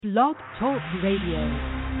Blog Talk Radio.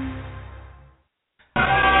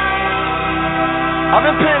 I've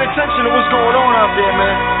been paying attention to what's going on out there,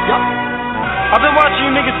 man. Yup. I've been watching you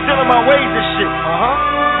niggas stealing my waves and shit.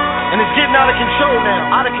 And it's getting out of control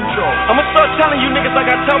now. Out of control. I'ma start telling you niggas like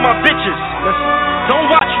I tell my bitches. Listen. Don't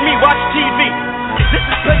watch me, watch TV. This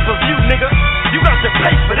is pay-per-view, nigga. You got to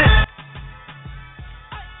pay for this.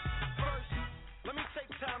 First, let me take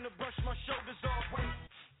time to brush my shoulders off. Wait.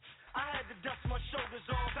 I had to dust my shoulders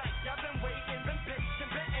off. Y'all been waiting, been patient,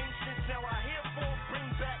 been anxious. Now I herefore bring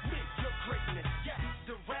back your greatness. Yes,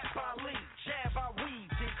 the rap I lead, jab I weave,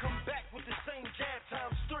 then come back with the same jab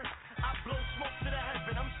times 3. I blow smoke to the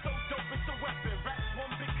heaven. I'm so dope, it's a weapon. Rap's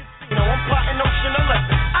one big casino. I'm plotting Ocean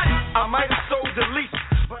 11. I might have sold the least,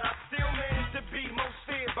 but I still managed to be most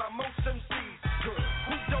feared by most MCs. Good.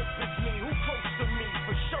 Who dope is me? Who close to me?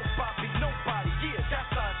 For sure, Bobby, nobody. Yeah, that's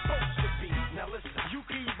how it's supposed to be. Now listen, you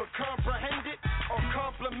can either comprehend it or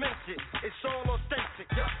compliment it. It's all authentic,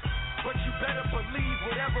 yeah. But you better believe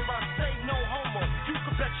whatever I say, no homo. You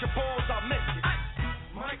can bet your balls I meant it.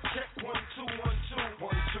 Mic check 1 2 1 2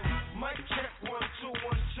 1 2. Mic check 1 2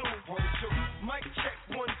 1 2 1 2. Mic check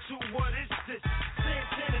 1 2. What is this?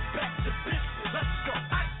 Santana's back to business. Let's go.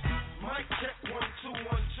 Mic check 1 2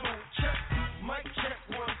 1 2. Check. Mic check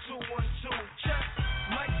 1 2 1 2. Check.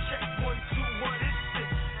 Mic check 1 2. What is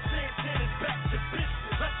this? Santana's back to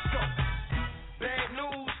business. Let's go. Bad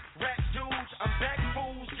news, rap dudes. I'm back,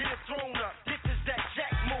 fools. Get it thrown up. This is that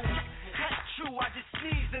jack move. That's true. I just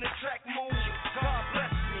sneezed in a track move. God bless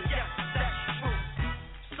me. Yes, that's true.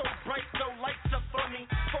 So bright, throw lights up for me.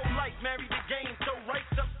 Full life, marry the game, throw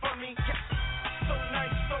rights up for me. Yes. So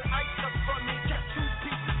nice, so ice up for me. Got 2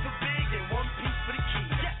 pieces for big and 1 piece for the key.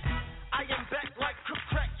 Yes. I am back like cook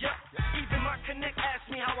crack, yup. Even my connect asked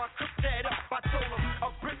me how I cooked that up. I told him a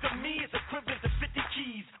brick of me is equivalent to 50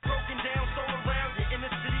 keys. Broken down, so around your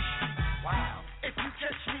inner city street. Wow. If you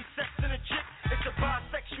catch me sexing a chick, it's a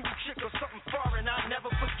bisexual chick or something foreign I'll never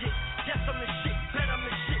forget. Yes, I'm the shit, bet I'm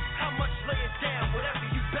the shit. How much lay it down? Whatever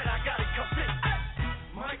you bet, I got it covered.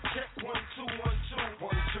 Mic check 1 2 1 2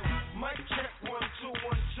 1 2. Mic check 1 2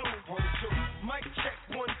 1 2 1 2. Mic check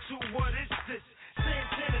 1 2. What is this?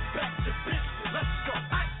 Santana's back to business. Let's go.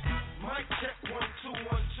 Mic check 1 2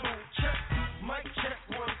 1 2. Check. Mic check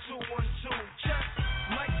 1 2 1 2. Check.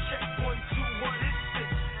 Mic check 1 2. What is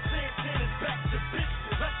this? Santana's back to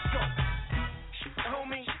business. Let's go.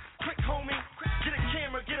 Homie, quick homie, get a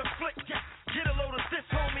camera, get a flick, yeah. Get a load of this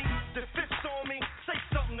homie. The fifth's on me. Say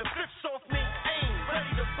something, the fifth's off me. Aim,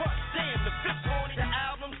 ready to bust. Damn, the fifth's horny. The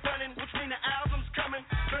album's running, which mean the album's coming.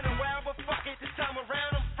 Been a while, but fuck it, this time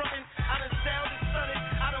around I'm frontin'. I done sounded stunning,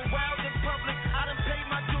 I done wowed in public. I done paid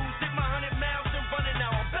my dues, did my 100 miles and running.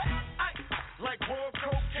 Now I'm back, like raw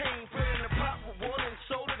cocaine. Put in a pot with water and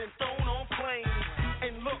soda, then thrown on flames.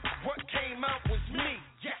 And look, what came out was me.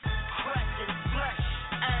 Yes, cracking flesh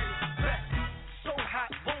at its best. So hot,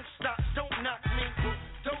 won't stop, don't knock me.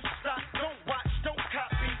 Don't stop, don't watch, don't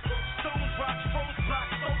copy. Stones watch, foes block,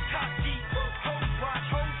 so cocky. Hoes watch,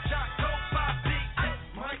 hoes shot, go Bobby.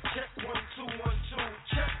 Mic check 1 2 1 2.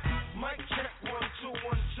 Check. Mic check 1 2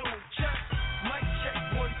 1 2. Check. Mic check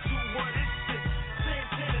 1 2. What is this?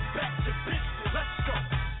 Santana's back to business. Let's go.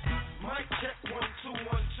 Mic check 1 2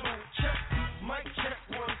 1 2. Check. Mic check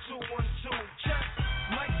 1 2 1 2. Check.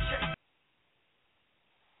 Mic check.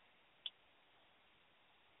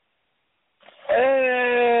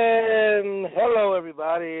 And hello,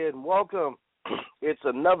 everybody, and welcome. It's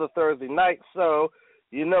another Thursday night, so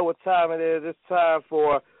you know what time it is. It's time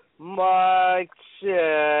for Mic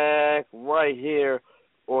Check right here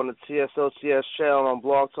on the TSOTS channel on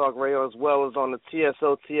Blog Talk Radio, as well as on the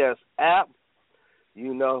TSOTS app.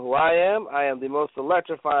 You know who I am. I am the most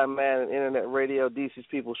electrifying man in Internet Radio, DC's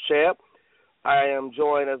People's Champ. I am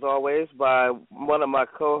joined, as always, by one of my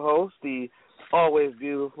co-hosts, the always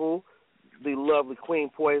beautiful, the lovely Queen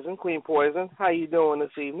Poison. Queen Poison, how you doing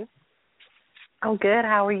this evening? I'm good.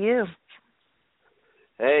 How are you?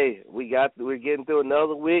 Hey, we're getting through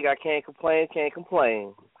another week. I can't complain.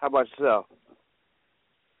 How about yourself?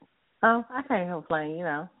 Oh, I can't complain. You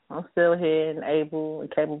know, I'm still here and able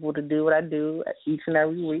and capable to do what I do each and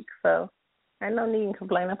every week. So ain't no need in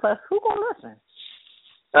complaining. Plus, who gonna listen?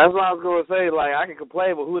 That's what I was gonna say. Like, I can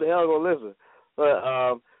complain, but who the hell gonna listen?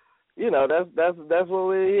 But you know, that's what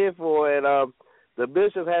we're here for. And the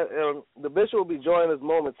bishop will be joining us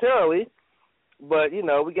momentarily. But you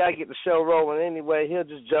know, we gotta get the show rolling anyway. He'll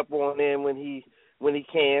just jump on in when he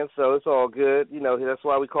can. So it's all good. You know, that's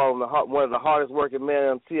why we call him one of the hardest working men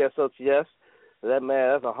on TSOTS. That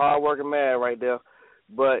man, that's a hard working man right there.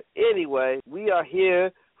 But anyway, we are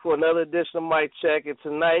here for another edition of Mic Check, and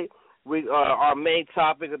tonight our main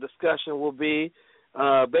topic of discussion will be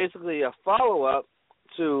basically a follow-up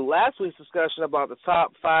to last week's discussion about the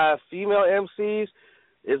top 5 female MCs.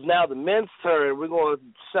 It's now the men's turn. We're going to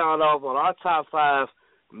sound off on our top 5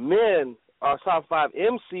 men, our top 5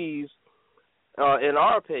 MCs, in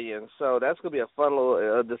our opinion. So that's going to be a fun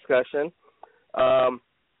little discussion.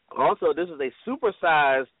 Also, this is a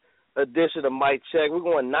supersized edition of Mic Check. We're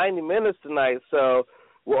going 90 minutes tonight, so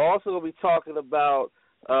we're also going to be talking about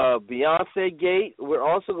Beyoncegate. We're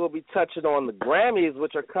also going to be touching on the Grammys,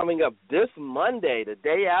 which are coming up this Monday, the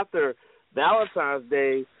day after Valentine's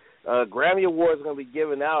Day. Grammy Awards are going to be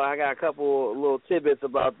given out. I got a couple little tidbits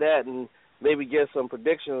about that and maybe get some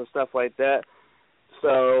predictions and stuff like that.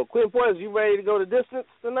 So, Queen Poise, you ready to go the distance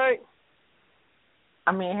tonight?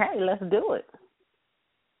 I mean, hey, let's do it.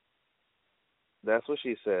 That's what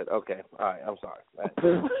she said. Okay. All right. I'm sorry.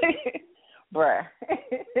 Bruh.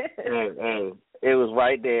 hey, it was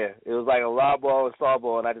right there. It was like a lob ball and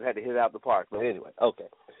softball, and I just had to hit it out the park. But anyway, okay.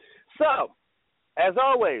 So, as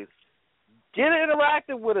always, get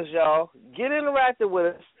interactive with us, y'all. Get interactive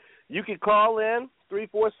with us. You can call in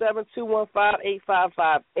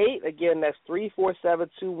 347-215-8558. Again, that's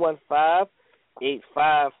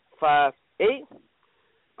 347-215-8558.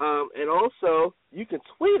 And also, you can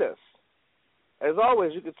tweet us. As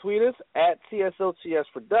always, you can tweet us at TSOTS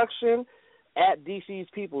Production, at DC's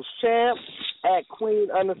People's Champ, at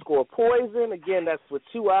Queen_Poison. Again, that's with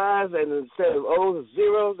 2 I's and instead of O's,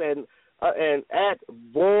 zeros, and at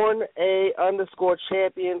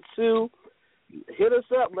Born_Champion2. Hit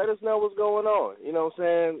us up. Let us know what's going on. You know what I'm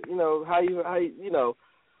saying? You know, how you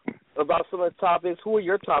about some of the topics. Who are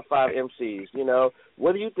your top 5 MCs? You know,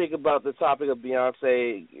 what do you think about the topic of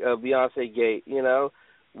Beyoncegate? You know,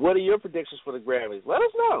 what are your predictions for the Grammys? Let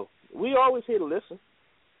us know. We always here to listen.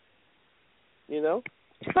 You know?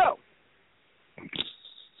 So,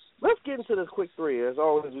 let's get into this quick 3. As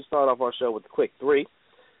always, we start off our show with the quick 3.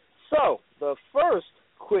 So, the first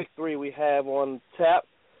quick 3 we have on tap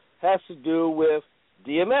has to do with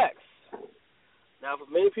DMX. Now, for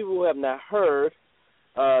many people who have not heard,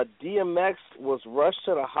 DMX was rushed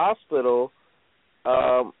to the hospital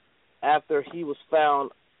after he was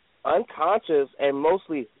found unconscious and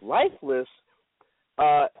mostly lifeless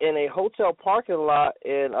in a hotel parking lot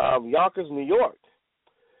in Yonkers, New York.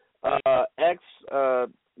 X,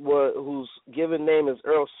 whose given name is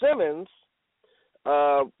Earl Simmons,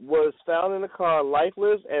 was found in the car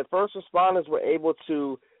lifeless, and first responders were able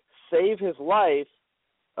to save his life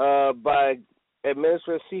by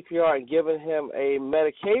administering CPR and giving him a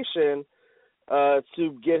medication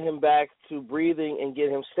to get him back to breathing and get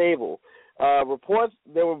him stable.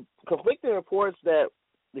 There were conflicting reports that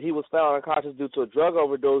he was found unconscious due to a drug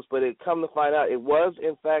overdose, but it come to find out it was,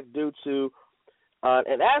 in fact, due to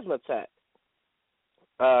an asthma attack.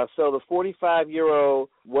 So the 45-year-old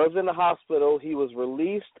was in the hospital. He was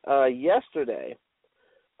released yesterday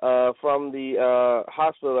from the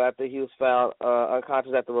hospital after he was found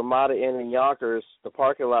unconscious at the Ramada Inn in Yonkers, the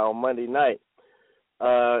parking lot, on Monday night.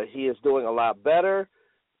 He is doing a lot better.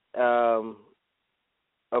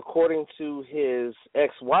 According to his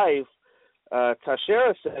ex-wife,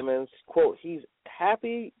 Tashera Simmons, quote, he's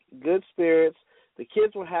happy, good spirits. The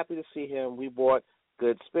kids were happy to see him. We brought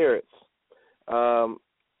good spirits.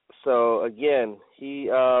 So, again,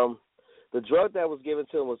 the drug that was given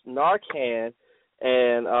to him was Narcan,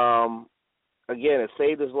 and, again, it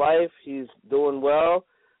saved his life. He's doing well,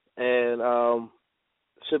 and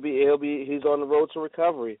he's on the road to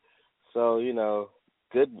recovery. So, you know,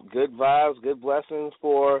 good vibes, good blessings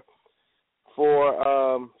for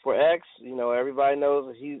X. You know, everybody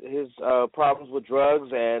knows his problems with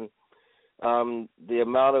drugs and the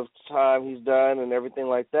amount of time he's done and everything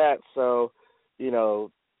like that. So, you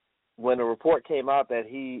know, when the report came out that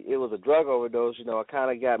it was a drug overdose, you know, it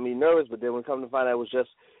kind of got me nervous. But then when come to find out it was just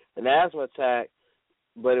an asthma attack,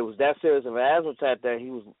 but it was that serious of an asthma attack that he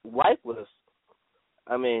was lifeless.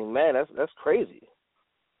 I mean, man, that's crazy.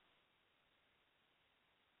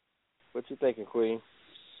 What you thinking, Queen?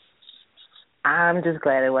 I'm just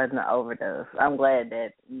glad it wasn't an overdose. I'm glad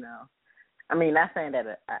that, you know, I mean, not saying that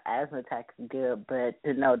an asthma attack is good, but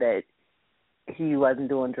to know that he wasn't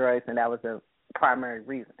doing drugs and that was the primary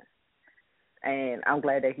reason. And I'm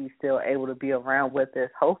glad that he's still able to be around with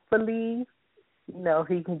us. Hopefully, you know,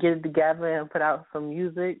 he can get it together and put out some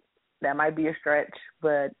music. That might be a stretch,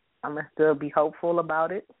 but I'm going to still be hopeful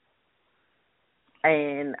about it.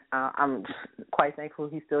 And I'm quite thankful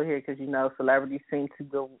he's still here because, you know, celebrities seem to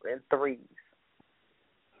go in threes.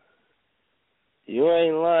 You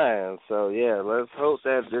ain't lying. So, yeah, let's hope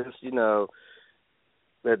that this, you know,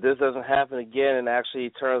 that this doesn't happen again and actually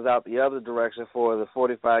turns out the other direction for the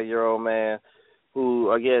 45-year-old man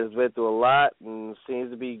who, again, has been through a lot and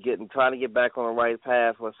seems to be trying to get back on the right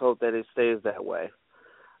path. Let's hope that it stays that way.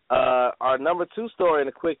 Our number 2 story in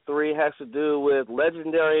the quick 3 has to do with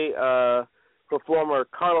legendary performer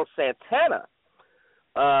Carlos Santana.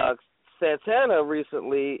 Santana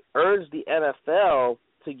recently urged the NFL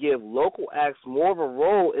to give local acts more of a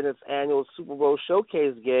role in its annual Super Bowl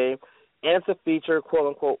showcase game and to feature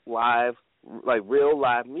quote-unquote live, like real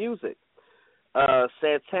live music.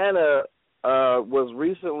 Santana was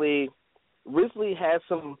recently had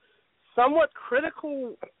some somewhat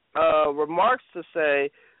critical remarks to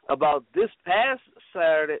say about this past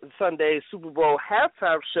Sunday Super Bowl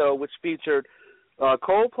halftime show, which featured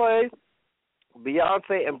Coldplay,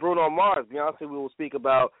 Beyonce, and Bruno Mars. Beyonce we will speak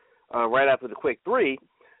about right after the quick 3.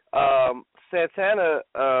 Santana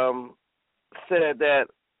said that,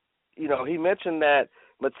 he mentioned that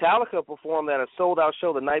Metallica performed at a sold-out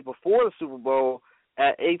show the night before the Super Bowl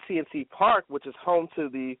at AT&T Park, which is home to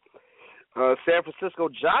the San Francisco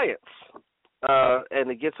Giants. And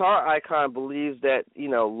the guitar icon believes that,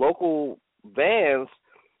 local bands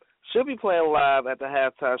should be playing live at the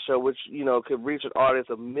halftime show, which, could reach an audience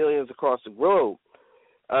of millions across the globe.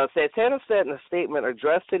 Santana said in a statement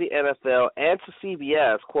addressed to the NFL and to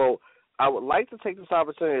CBS, quote, "I would like to take this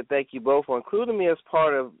opportunity to thank you both for including me as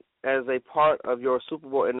a part of your Super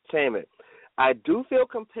Bowl entertainment. I do feel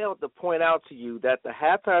compelled to point out to you that the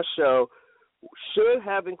halftime show should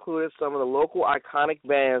have included some of the local iconic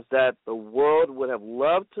bands that the world would have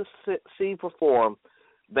loved to see perform,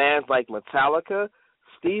 bands like Metallica,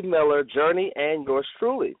 Steve Miller, Journey, and yours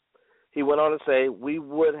truly." He went on to say, "We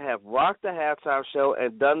would have rocked the halftime show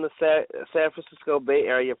and done the San Francisco Bay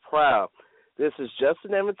Area proud. This is just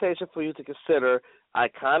an invitation for you to consider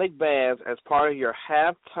iconic bands as part of your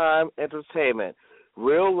halftime entertainment,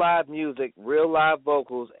 real live music, real live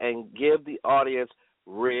vocals, and give the audience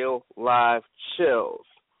real live chills."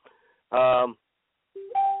 The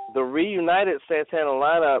reunited Santana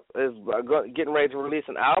lineup is getting ready to release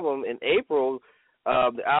an album in April.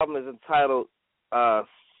 The album is entitled,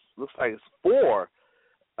 looks like it's 4.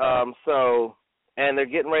 And they're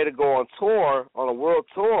getting ready to go on tour, on a world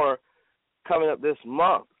tour, coming up this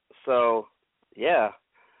month. So, yeah,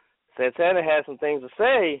 Santana has some things to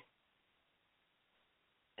say.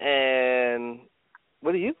 And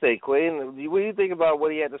what do you think, Queen? What do you think about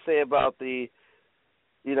what he had to say about the,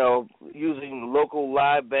 using local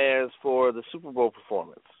live bands for the Super Bowl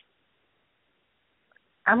performance?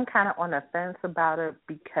 I'm kind of on the fence about it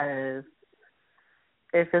because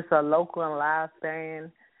if it's a local and live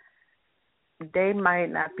band, they might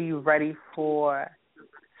not be ready for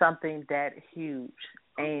something that huge,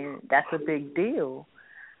 and that's a big deal.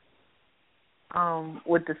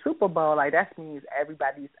 With the Super Bowl, that means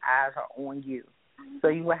everybody's eyes are on you. So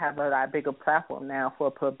you will have a lot bigger platform now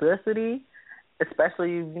for publicity,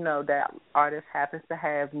 especially, that artist happens to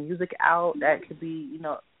have music out that could be,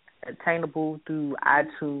 attainable through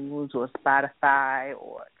iTunes or Spotify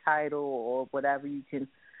or Tidal or whatever you can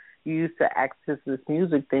use to access this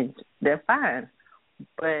music, then they're fine.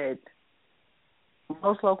 But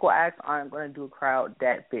most local acts aren't going to do a crowd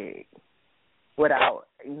that big without,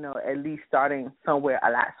 at least starting somewhere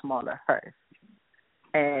a lot smaller first.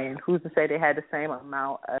 And who's to say they had the same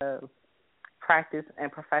amount of practice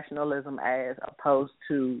and professionalism as opposed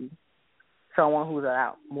to someone who's a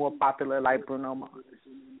lot more popular like Bruno Mars?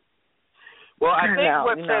 Well, I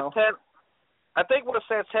think what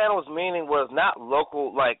Santana was meaning was not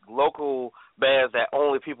local bands that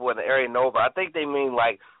only people in the area know about. I think they mean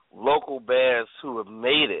local bands who have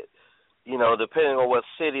made it, depending on what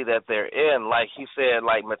city that they're in. Like he said,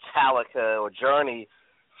 Metallica or Journey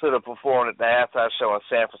should have performed at the halftime show in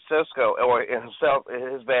San Francisco, or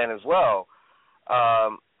his band as well.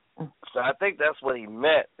 So I think that's what he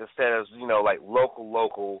meant instead of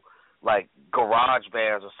local. Garage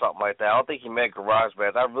bands or something like that. I don't think he meant garage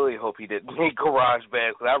bands. I really hope he didn't mean garage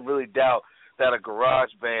bands, because I really doubt that a garage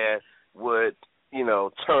band would,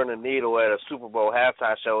 turn the needle at a Super Bowl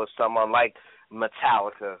halftime show with someone like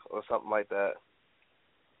Metallica or something like that.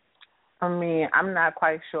 I mean, I'm not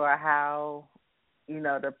quite sure how,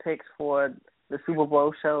 the picks for the Super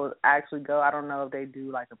Bowl shows actually go. I don't know if they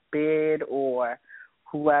do a bid or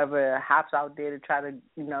whoever hops out there to try to,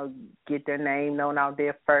 get their name known out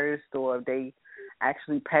there first, or if they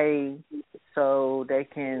actually pay so they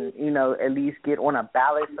can, at least get on a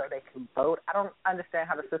ballot so they can vote. I don't understand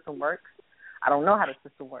how the system works. I don't know how the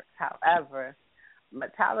system works. However,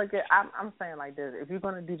 Metallica, I'm saying like this: if you're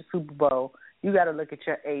going to do the Super Bowl, you got to look at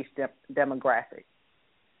your age demographic.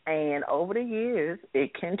 And over the years,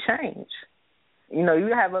 it can change. You know,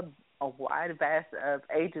 you have a wide vast of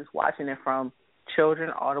ages watching it, from children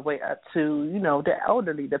all the way up to, you know, the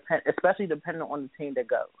elderly, especially depending on the team that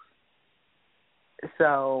goes.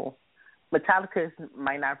 So Metallica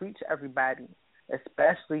might not reach everybody,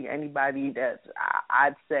 especially anybody that's,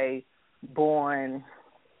 I'd say, born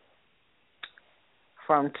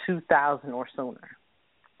from 2000 or sooner,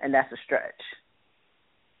 and that's a stretch.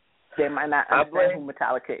 They might not understand who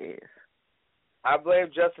Metallica is. I blame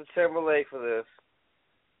Justin Timberlake for this.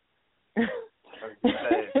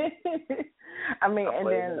 I mean, and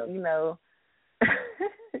then, you know,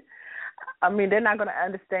 I mean, they're not going to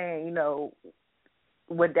understand, you know,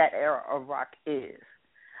 what that era of rock is.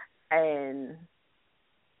 And,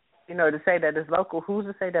 you know, to say that it's local, who's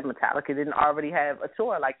to say that Metallica didn't already have a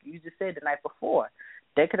tour, like you just said the night before?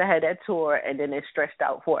 They could have had that tour and then it stretched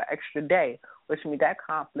out for an extra day, which means that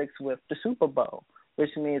conflicts with the Super Bowl, which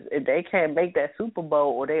means if they can't make that Super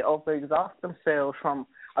Bowl or they overexhaust themselves from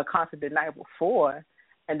a concert the night before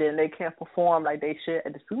and then they can't perform like they should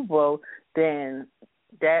at the Super Bowl, then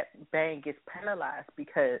that band gets penalized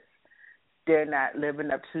because they're not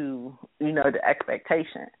living up to, you know, the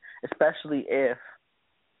expectation, especially if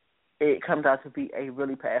it comes out to be a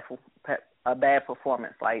really bad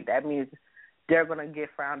performance. Like, that means they're going to get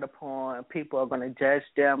frowned upon. People are going to judge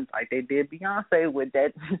them like they did Beyonce with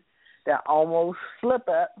that almost slip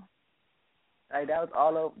up. Like, that was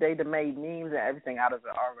all over. They made memes and everything out of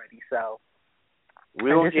it already. So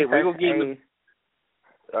we're gonna get a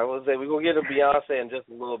Beyonce in just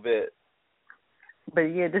a little bit. But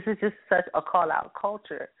yeah, this is just such a call out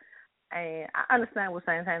culture, and I understand where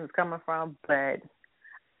Santana is coming from, but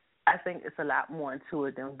I think it's a lot more into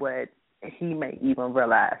it than what he may even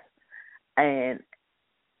realize. And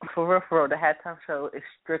for real, the halftime show is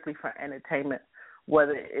strictly for entertainment,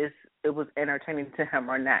 whether it was entertaining to him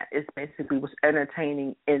or not. It basically was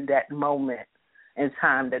entertaining in that moment in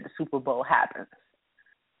time that the Super Bowl happens.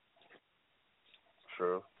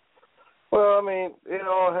 True. Well, I mean, it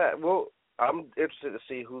all I'm interested to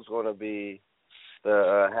see who's going to be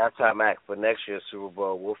the halftime act for next year's Super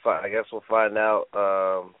Bowl. I guess we'll find out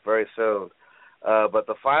very soon. But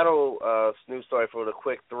the final news story for the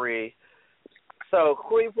quick three. So,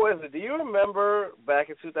 Queen Poison, do you remember back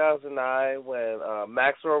in 2009 when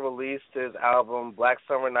Maxwell released his album Black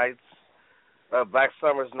Summer's Night,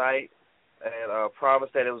 and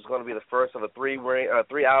promised that it was going to be the first of a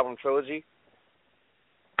three-album trilogy?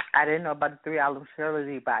 I didn't know about the 3-album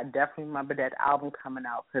trilogy, but I definitely remember that album coming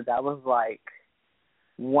out because that was like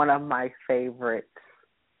one of my favorites.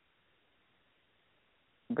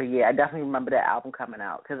 But yeah, I definitely remember that album coming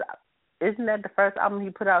out because isn't that the first album he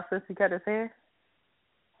put out since he cut his hair?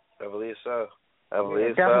 I believe so. I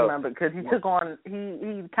definitely remember because he took on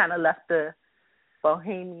he kind of left the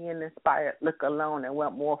bohemian inspired look alone and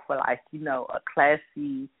went more for like, you know, a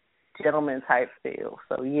classy gentleman type feel.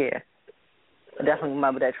 So yeah. I definitely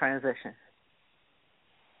remember that transition.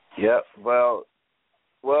 Yep. Well,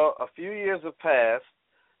 a few years have passed,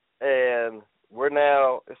 and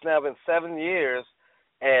it's now been 7 years,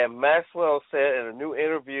 and Maxwell said in a new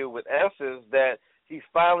interview with Essence that he's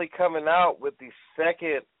finally coming out with the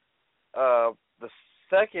second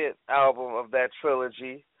album of that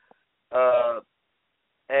trilogy,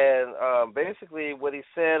 and basically what he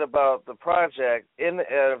said about the project in the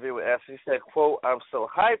interview with Essence, he said, quote, "I'm so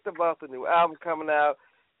hyped about the new album coming out.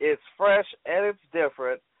 It's fresh and it's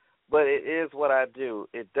different, but it is what I do.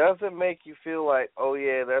 It doesn't make you feel like, oh,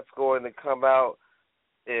 yeah, that's going to come out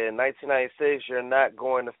in 1996. You're not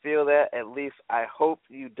going to feel that. At least I hope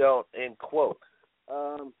you don't," end quote.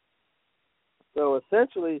 So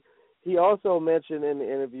essentially, he also mentioned in the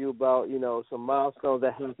interview about, you know, some milestones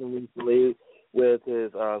that happened recently with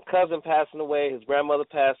his cousin passing away, his grandmother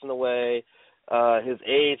passing away, his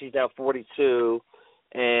age, he's now 42,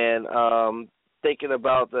 and thinking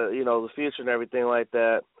about the future and everything like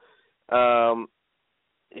that.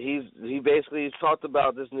 He basically talked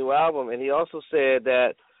about this new album, and he also said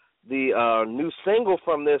that the new single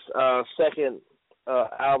from this second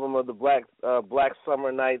album of the Black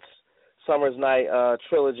Summer's Night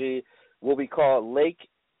trilogy will be called Lake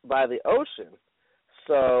by the Ocean.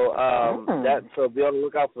 So so be on the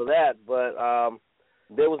lookout for that. But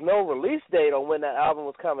there was no release date on when that album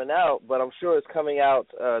was coming out, but I'm sure it's coming out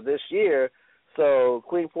this year. So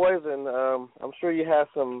Queen Poison, I'm sure you have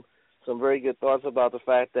some very good thoughts about the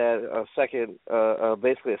fact that a second,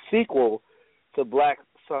 basically a sequel to Black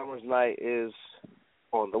Summer's Night is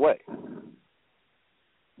on the way.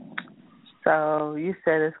 So you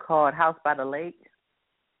said it's called House by the Lake?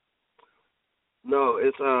 No,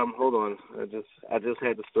 it's hold on. I just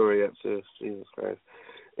had the story up, sis. Jesus Christ.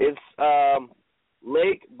 It's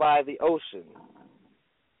Lake by the Ocean.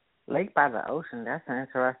 Lake by the Ocean. That's an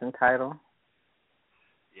interesting title.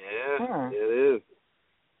 Yeah, it is.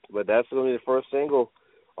 But that's going to be the first single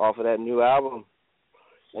off of that new album.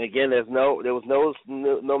 And again, there was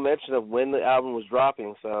no mention of when the album was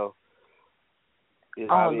dropping. So,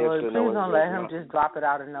 oh Lord, please don't let him just drop it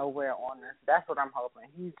out of nowhere on us. That's what I'm hoping.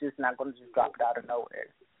 He's just not going to just drop it out of nowhere.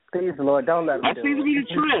 Please, Lord, don't let him do it. That seems to be the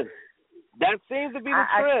trend. That seems to be the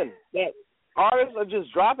trend. That artists are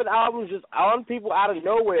just dropping albums just on people out of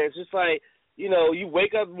nowhere. It's just like, you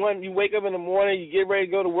wake up in the morning, you get ready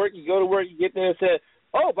to go to work, you get there and say,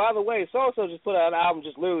 oh, by the way, so-and-so just put out an album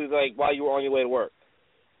just literally like while you were on your way to work.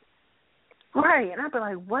 Right, and I'd be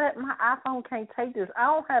like, what? My iPhone can't take this. I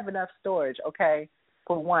don't have enough storage, okay,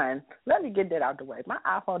 for one. Let me get that out the way. My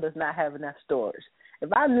iPhone does not have enough storage. If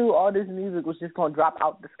I knew all this music was just going to drop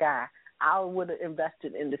out the sky, I would have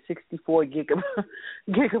invested in the 64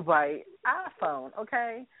 gigabyte iPhone,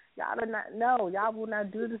 okay? Y'all do not know. Y'all will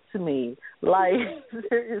not do this to me. Like,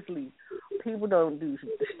 seriously. People don't do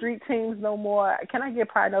the street teams no more. Can I get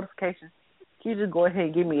prior notifications? Can you just go ahead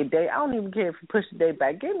and give me a date? I don't even care if you push the date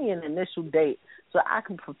back. Give me an initial date so I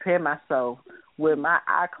can prepare myself with my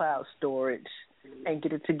iCloud storage and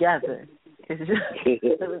get it together.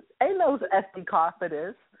 Ain't no SD card for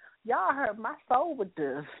this. Y'all hurt my soul with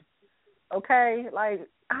this. Okay? Like,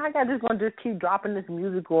 I got just going to just keep dropping this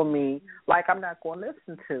music on me like I'm not going to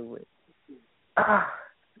listen to it.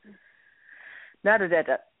 Now that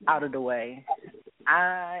that's out of the way,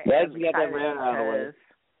 I am excited.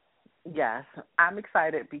 Yes, I'm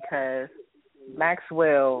excited because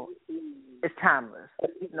Maxwell is timeless.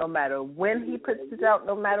 No matter when he puts it out,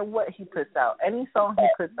 no matter what he puts out, any song he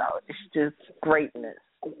puts out, it's just greatness.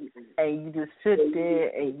 And you just sit there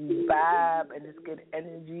and you vibe and just get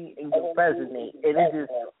energy and you resonate. And it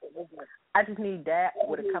just, I just need that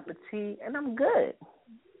with a cup of tea and I'm good.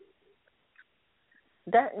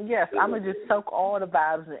 Yes, I'm going to just soak all the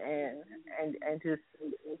vibes in and just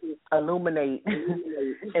illuminate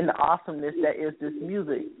in the awesomeness that is this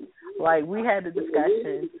music. Like, we had a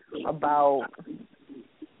discussion about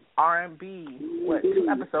R&B, 2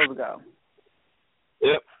 episodes ago?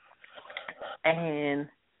 Yep. And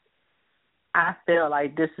I feel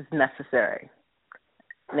like this is necessary.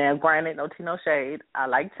 Now, granted, no tea, no shade. I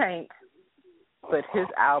like Tank, but his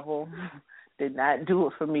album did not do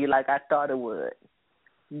it for me like I thought it would.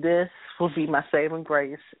 This will be my saving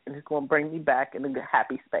grace, and it's going to bring me back in a good,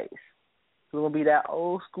 happy space. It's going to be that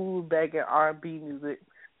old school begging R&B music.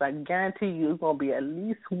 So I guarantee you it's going to be at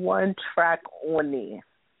least one track on there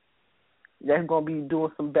that's going to be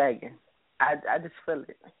doing some begging. I just feel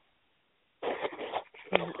it.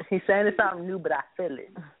 He's saying it's something new, but I feel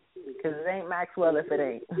it. Because it ain't Maxwell if it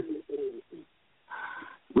ain't.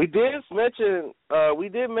 We did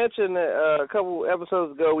mention a couple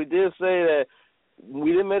episodes ago, we did say that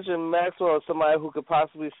we didn't mention Maxwell as somebody who could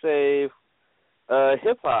possibly save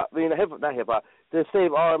hip-hop. Not hip-hop, to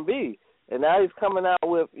save R&B. And now he's coming out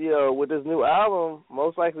with, with this new album,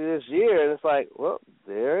 most likely this year, and it's like, well,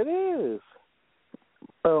 there it is.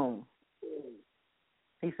 Boom.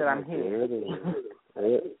 He said, I'm here. There it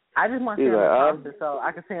is. I just want to see him in concert so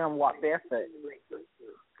I can see him walk barefoot.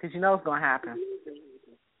 Because you know it's going to happen.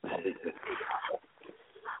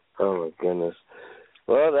 Oh, my goodness.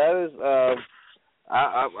 Well, that is...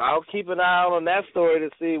 I'll keep an eye out on that story to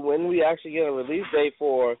see when we actually get a release date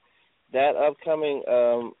for that upcoming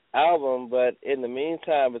album. But in the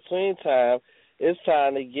meantime, between time, it's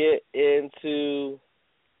time to get into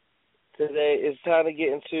today. It's time to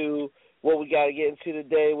get into what we got to get into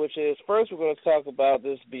today, which is first we're going to talk about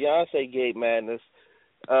this Beyoncegate madness.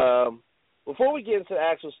 Before we get into the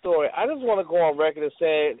actual story, I just want to go on record and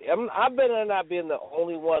say I better not being the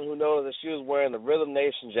only one who knows that she was wearing the Rhythm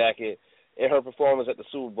Nation jacket in her performance at the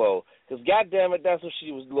Super Bowl. Because, goddamn it, that's what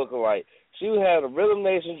she was looking like. She had a Rhythm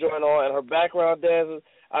Nation joint on, and her background dancers,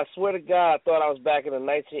 I swear to God, I thought I was back in the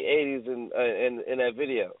 1980s in that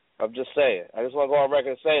video. I'm just saying. I just want to go on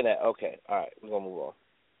record and say that. Okay, all right, we're going to move on.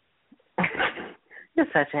 You're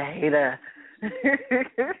such a hater.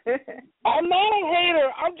 I'm not a hater.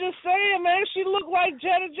 I'm just saying, man, she looked like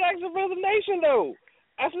Janet Jackson Rhythm Nation, though.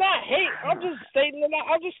 That's not hate. I'm just stating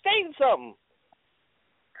something.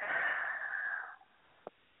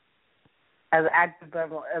 As an active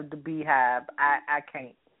member of the Beehive, I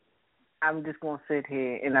can't. I'm just going to sit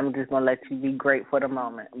here and I'm just going to let you be great for the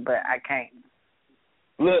moment, but I can't.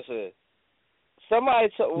 Listen,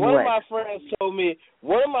 one of my friends told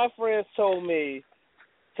me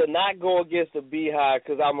to not go against the Beehive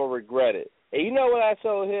because I'm going to regret it. And you know what I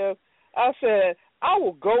told him? I said, I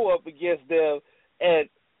will go up against them and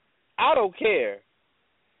I don't care.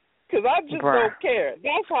 Because I just don't care.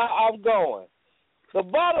 That's how I'm going. The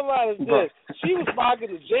bottom line is this. She was rocking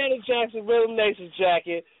the Janet Jackson Rhythm Nation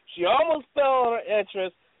jacket. She almost fell on her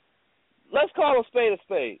entrance. Let's call a spade a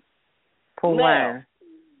spade. For now,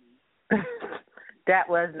 one, that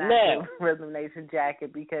was not the Rhythm Nation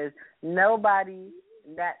jacket because nobody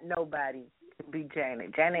can be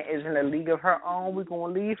Janet. Janet is in a league of her own. We're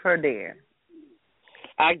going to leave her there.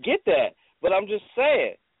 I get that, but I'm just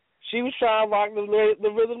saying. She was trying to rock the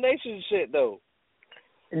Rhythm Nation shit, though.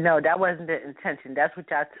 No, that wasn't the intention. That's what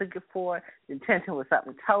y'all took it for. The intention was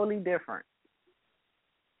something totally different.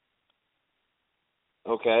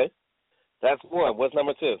 Okay. That's one. What's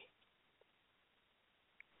number two?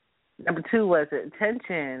 Number two was the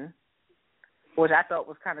intention, which I thought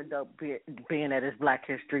was kind of dope, being that it's Black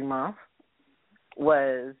History Month,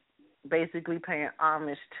 was basically paying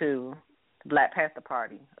homage to the Black Panther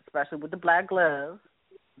Party, especially with the black gloves,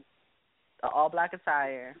 the all-black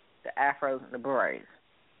attire, the afros, and the berets.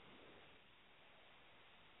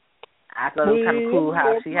 I thought it was kind of cool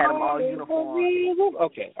how she had them all uniform.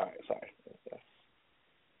 Okay, all right, sorry.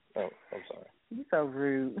 Oh, I'm sorry. You're so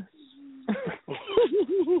rude.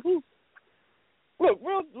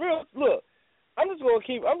 Look. I'm just gonna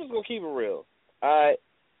keep it real. All right.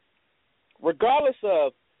 Regardless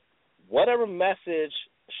of whatever message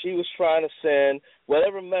she was trying to send,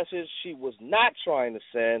 whatever message she was not trying to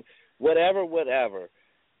send, whatever.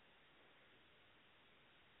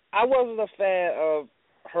 I wasn't a fan of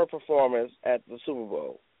her performance at the Super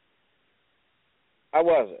Bowl. I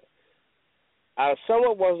wasn't. I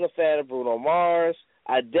somewhat wasn't a fan of Bruno Mars.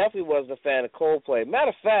 I definitely wasn't a fan of Coldplay. Matter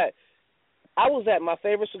of fact, I was at my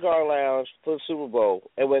favorite cigar lounge for the Super Bowl,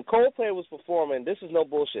 and when Coldplay was performing, this is no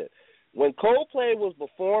bullshit. When Coldplay was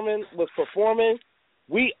performing,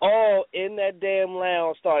 we all in that damn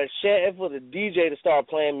lounge started chanting for the DJ to start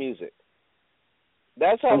playing music.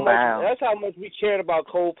 That's how much we cared about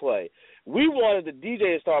Coldplay. We wanted the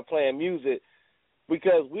DJ to start playing music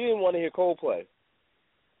because we didn't want to hear Coldplay.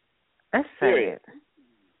 That's serious.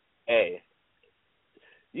 Hey,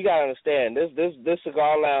 you gotta understand this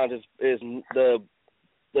cigar lounge is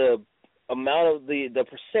the amount of the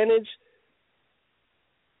percentage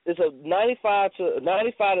is a 95 to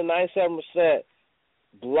 97%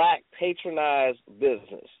 black patronized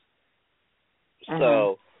business.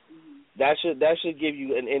 So that should give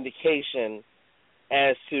you an indication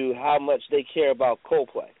as to how much they care about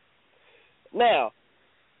Coldplay. Now,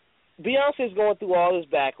 Beyonce's going through all this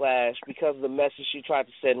backlash because of the message she tried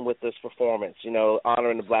to send with this performance,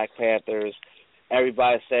 honoring the Black Panthers.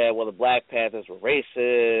 Everybody said, well, the Black Panthers were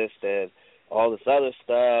racist and all this other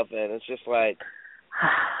stuff, and it's just like...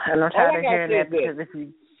 And I'm tired of hearing that because if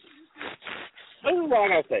you... This is what I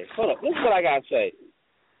got to say. Hold up. This is what I got to say.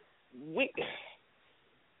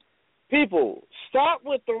 People, stop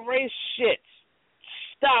with the race shit.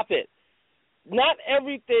 Stop it. Not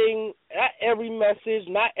everything, not every message,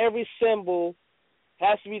 not every symbol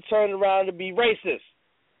has to be turned around to be racist.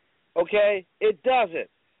 Okay? It doesn't.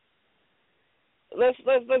 Let's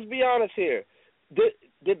be honest here.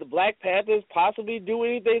 Did the Black Panthers possibly do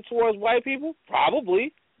anything towards white people?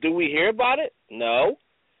 Probably. Do we hear about it? No.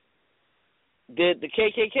 Did the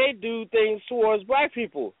KKK do things towards black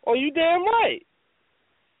people? Oh, you damn right.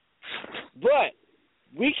 But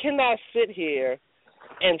we cannot sit here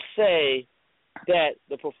and say that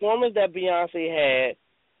the performance that Beyonce had,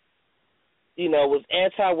 was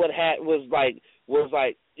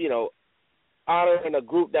honoring a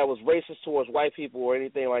group that was racist towards white people or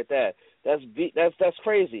anything like that. That's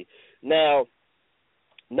crazy. Now,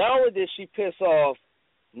 not only did she piss off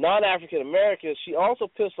non-African Americans, she also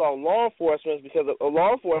pissed off law enforcement because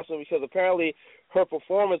apparently her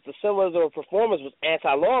performance, the symbolism of her performance, was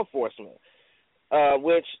anti-law enforcement,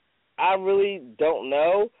 which I really don't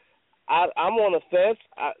know. I'm on the fence.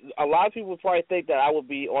 A lot of people probably think that I would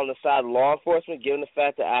be on the side of law enforcement, given the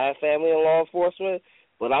fact that I have family in law enforcement,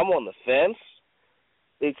 but I'm on the fence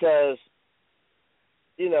because,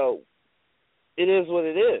 it is what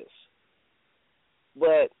it is.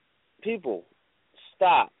 But people,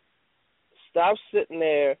 stop sitting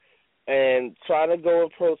there and trying to go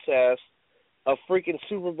and protest a freaking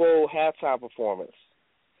Super Bowl halftime performance.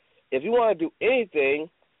 If you want to do anything,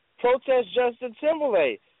 protest Justin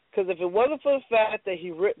Timberlake. Because if it wasn't for the fact that he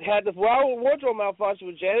had the wardrobe malfunction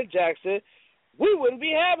with Janet Jackson, we wouldn't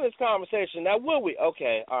be having this conversation. Now, would we?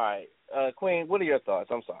 Okay, all right. Queen, what are your thoughts?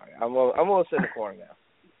 I'm sorry. I'm going to sit in the corner now.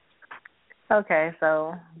 Okay,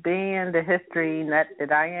 so being the history nut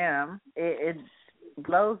that I am, it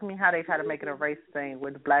blows me how they try to make it a race thing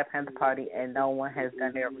with the Black Panther Party and no one has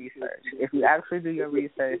done their research. If you actually do your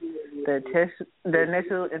research, the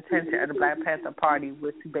initial intention of the Black Panther Party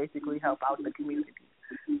was to basically help out the community.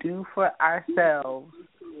 do for ourselves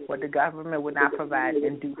what the government would not provide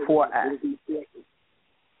and do for us.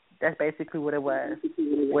 That's basically what it was,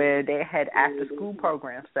 where they had after-school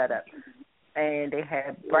programs set up, and they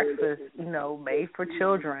had breakfast, made for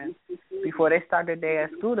children before they started their day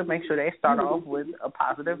at school to make sure they started off with a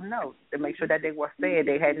positive note, to make sure that they were fed,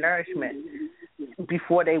 they had nourishment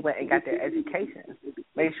before they went and got their education.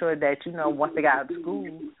 Make sure that, once they got out of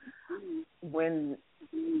school, when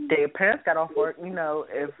their parents got off work,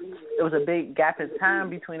 if there was a big gap in time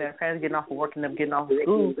between their parents getting off of work and them getting off of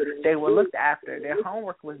school, they were looked after. Their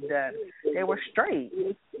homework was done. They were straight.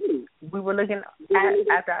 We were looking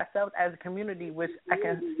after ourselves as a community, which I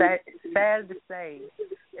can sad to say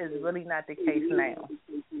is really not the case now.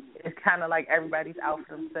 It's kind of like everybody's out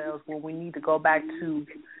for themselves when we need to go back to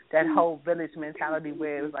that whole village mentality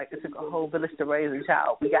where it was like it took a whole village to raise a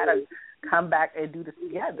child. We got to come back and do this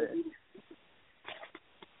together.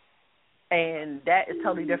 And that is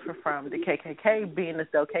totally different from the KKK being as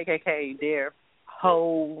though KKK, their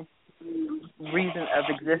whole reason of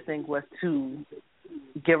existing was to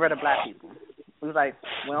get rid of black people. We was like,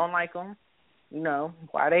 we don't like them.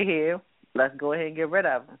 Why they here? Let's go ahead and get rid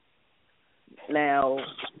of them. Now,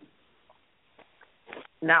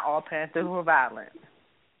 not all Panthers were violent.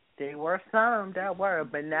 There were some that were,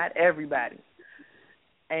 but not everybody.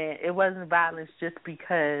 And it wasn't violence just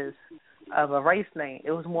because of a race thing.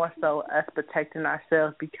 It was more so us protecting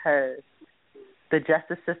ourselves because the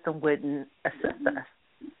justice system wouldn't assist us.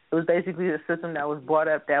 It was basically a system that was brought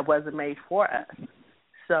up that wasn't made for us.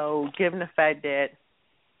 So given the fact that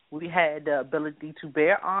we had the ability to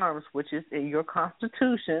bear arms, which is in your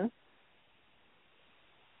Constitution,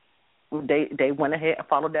 they went ahead and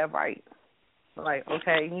followed that right. Like,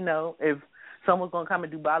 okay, if someone's going to come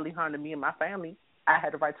and do bodily harm to me and my family, I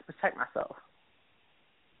had the right to protect myself.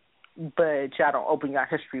 But y'all don't open your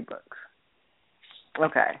history books.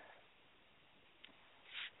 Okay.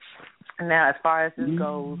 Now, as far as this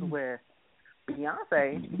goes with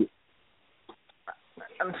Beyonce,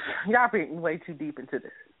 y'all bring way too deep into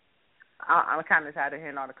this. I'm kind of tired of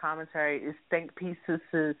hearing all the commentary. It's think pieces,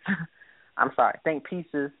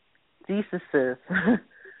 theses,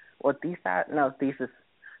 or thesis.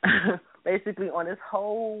 Basically on this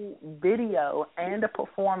whole video and the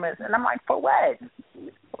performance, and I'm like, for what?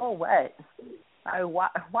 For what?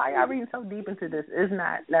 Why y'all reading so deep into this? It's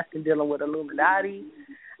not nothing dealing with Illuminati.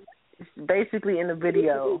 It's basically in the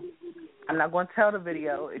video. I'm not going to tell the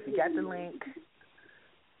video. If you got the link,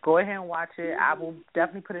 go ahead and watch it. I will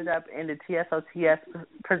definitely put it up in the TSOTS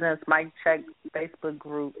Presents Mic Check Facebook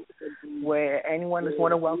group where anyone is more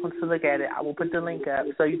than welcome to look at it. I will put the link up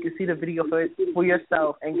so you can see the video for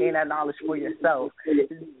yourself and gain that knowledge for yourself.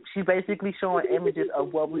 She's basically showing images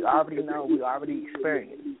of what we already know, we already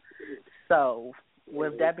experienced. So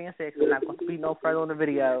with that being said, I'm not going to speak no further on the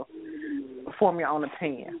video, form your own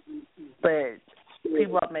opinion. But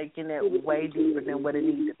people are making it way deeper than what it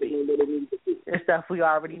needs to be. It's stuff we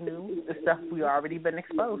already knew. It's stuff we already been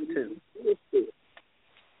exposed to.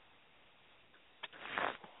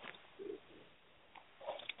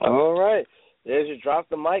 All right. There's your drop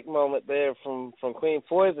the mic moment there from Queen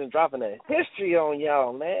Poison, dropping that history on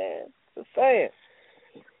y'all, man. Just saying.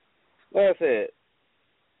 Like I said,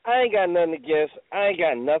 I ain't got nothing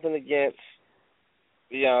against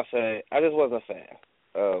Beyonce. I just wasn't a fan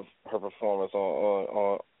of her performance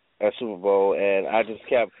on at Super Bowl, and I just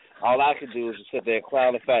kept, all I could do was just sit there and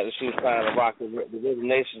clown the fact that she was trying to rock the Rhythm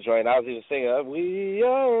Nation joint. I was even singing, "We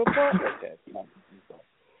are a part." Okay.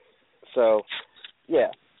 So,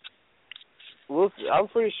 yeah. I'm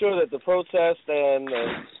pretty sure that the protest and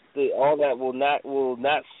all that will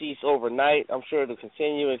not cease overnight. I'm sure it'll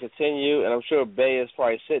continue, and I'm sure Bay is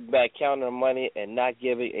probably sitting back counting her money and not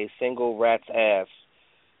giving a single rat's ass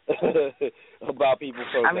about people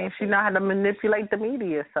protesting. I mean, she know how to manipulate the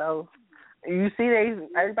media, so you see,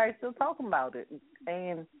 everybody's still talking about it,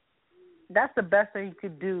 and that's the best thing you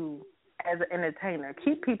could do as an entertainer.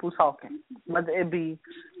 Keep people talking, whether it be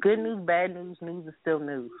good news, bad news. News is still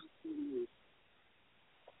news.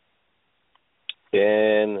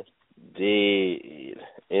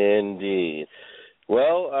 Indeed.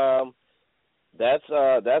 Well, that's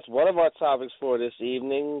one of our topics for this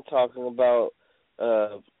evening, talking about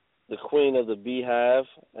the Queen of the Beehive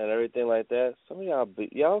and everything like that. Some of y'all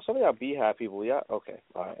Beehive people, y'all okay?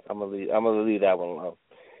 All right, I'm gonna leave that one alone.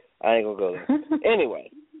 I ain't gonna go there.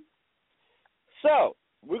 Anyway, so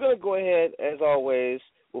we're gonna go ahead, as always,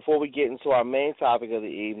 before we get into our main topic of the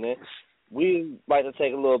evening. We like to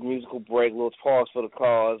take a little musical break, a little pause for the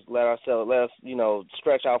cause, let us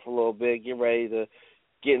stretch out for a little bit, get ready to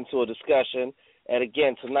get into a discussion. And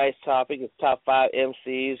again, tonight's topic is top 5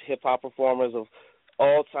 MCs, hip hop performers of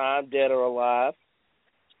all time, dead or alive.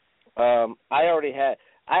 I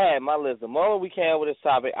had my list. The moment we came with this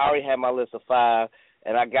topic, I already had my list of 5,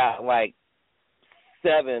 and I got like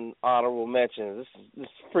 7 honorable mentions. This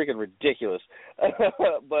is freaking ridiculous.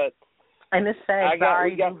 But and it's sad.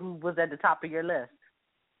 Who was at the top of your list?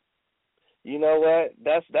 You know what?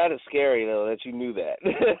 That is scary though that you knew that.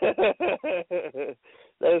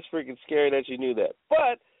 That is freaking scary that you knew that.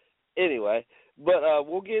 But anyway,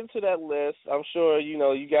 we'll get into that list. I'm sure you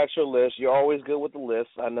got your list. You're always good with the list.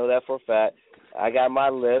 I know that for a fact. I got my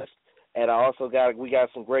list, and we got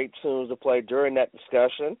some great tunes to play during that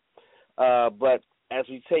discussion. But as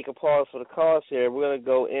we take a pause for the cause here, we're going to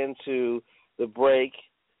go into the break,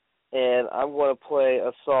 and I'm going to play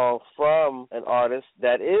a song from an artist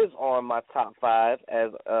that is on my top 5,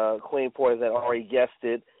 as Queen Poison had already guessed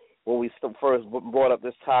it when we first brought up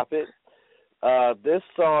this topic. This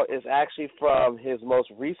song is actually from his most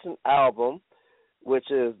recent album, which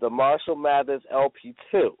is the Marshall Mathers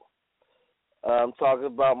LP2. I'm talking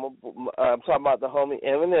about the homie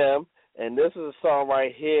Eminem, and this is a song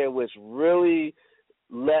right here which really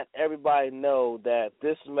let everybody know that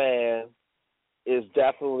this man is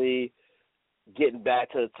definitely getting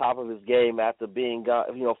back to the top of his game after being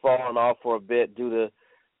falling off for a bit due to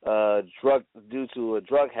a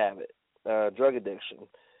drug habit, drug addiction.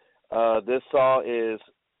 This song is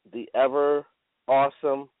the ever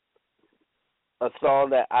awesome, a song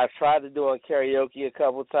that I've tried to do on karaoke a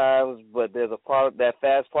couple times, but there's a part, that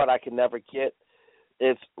fast part I can never get.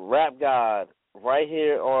 It's Rap God right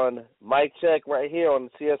here on Mic Check, right here on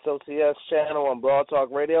the CSOTS channel on Blog Talk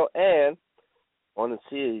Radio and on the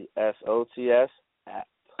CSOTS app.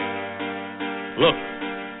 Look,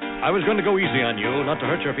 I was going to go easy on you, not to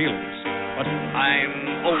hurt your feelings, but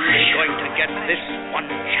I'm only going to get this one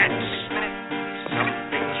chance.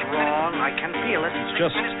 Something's wrong. I can feel it. It's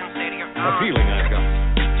just a feeling I've got,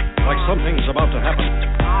 like something's about to happen,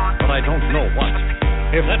 but I don't know what.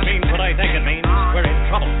 If that means what I think it means, we're in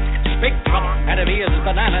trouble. Big trouble. And if he is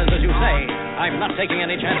bananas, as you say, I'm not taking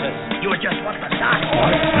any chances. You're just what the start for.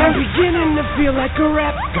 I'm beginning to feel like a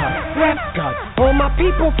rap god. All my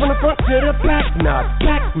people from the front to the back nod.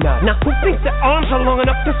 Now who thinks their arms are long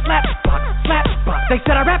enough to slap box? They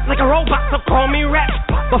said I rap like a robot, so call me rap.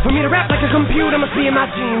 But for me to rap like a computer must be in my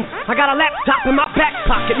genes. I got a laptop in my back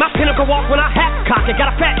pocket, my pinnacle walk when I hat cock it.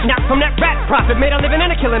 Got a fat knock from that rat profit, made a living and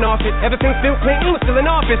a killing off it. Ever since Bill Clinton was still in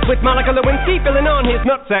office, with Monica Lewinsky filling on his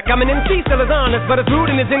nutsack. I'm an MC, still as honest, but as rude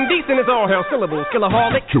and as indecent as all hell. Syllables,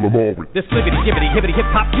 killaholic, kill 'em all. This flippity, gibbity, hibbity, hip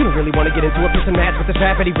hop. You don't really want to get into a piss and match with this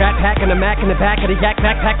rappity rat pack and the Mac in the back of the yak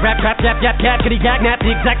backpack, rap, yap, kitty yak, at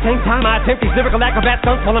the exact same time I attempt these lyrical acrobat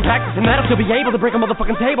stunts while I'm practicing that. I'll still be able to break a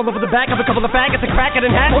motherfucking table over the back of a couple of faggots and crack it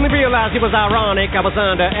in half. Only realized it was ironic. I was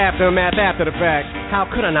under aftermath after the fact. How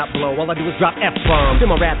could I not blow? All I do is drop F-bombs.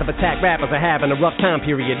 In my wrath of attack, rappers are having a rough time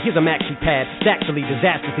period. Here's a maxi pad. It's actually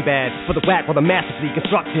disastrously bad for the whack while the masterfully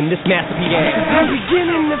constructing this masterpiece. I'm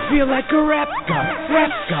beginning to feel like a rap god.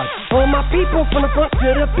 All my people from the front to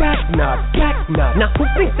the back nod. Now who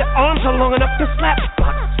thinks their arms are long enough to slap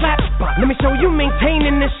box? Let me show you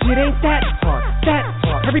maintaining this shit ain't that hard.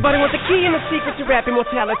 Everybody wants the key and the secret to rap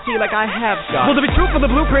immortality like I have got. Well, to be true for the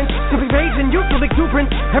blueprint, simply rage and youthful exuberance.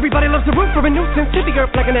 Everybody loves to root for a nuisance. Hit the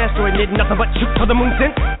earth like an asteroid, need nothing but shoot for the moon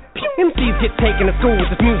since. MCs get taken to school with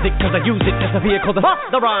this music cause I use it as a vehicle to bust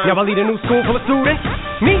the rhyme. Now I lead a new school full of students.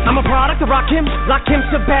 Me, I'm a product of Rock Him, Lock Him,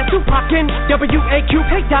 Shabazz, Tupac, W.A.Q.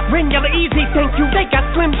 Hey, Doc, Rin, Yella, Easy, thank you. They got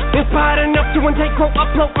slim, inspired enough to one day grow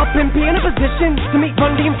up, blow up and be in a position to meet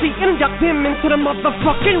Run DMC and induct him into the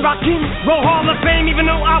motherfucking Rockin' Roll Hall of Fame. Even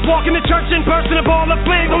though I walk in the church in person, a ball of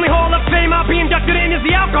flames. Only Hall of Fame I'll be inducted in is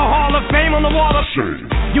the Alcohol of Fame on the wall of shame.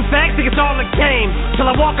 You fags think it's all a game till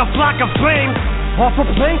I walk a flock of flames. Off of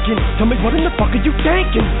planking, tell me what in the fuck are you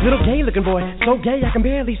thinking? Little gay looking boy, so gay I can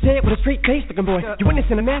barely say it with a straight face looking boy. You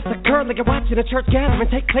witnessing a massacre like you're watching a church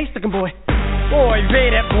gathering take place looking boy. Boy,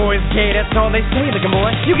 Ray, that boy's gay, that's all they say looking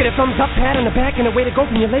boy. You get a thumbs up, pat on the back, and a way to go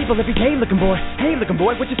from your label every day looking boy. Hey looking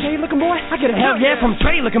boy, what you say looking boy? I get a hell yeah from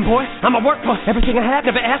Trey looking boy. I'ma work for everything I have,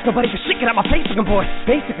 never ask nobody for shit, get out my face looking boy.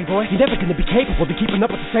 Basically boy, you're never gonna be capable of keeping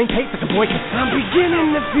up with the same pace looking boy. Cause I'm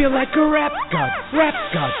beginning to feel like a rap god.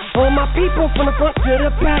 All my people from the front to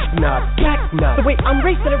the back nod. The way I'm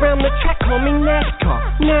racing around the track, call me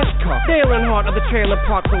NASCAR. Dale Earnhardt of the trailer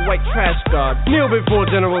park, the white trash god. Kneel before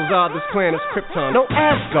General Zod, this plan is Krypton. No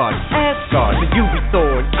Asgard. So you be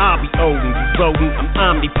Thor, I'll be Odin. You rodent,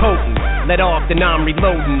 I'm omnipotent. Let off, then I'm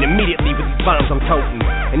reloading immediately with these bombs I'm toting.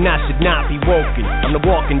 and I should not be woken. I'm the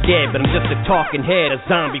walking dead, but I'm just a talking head, a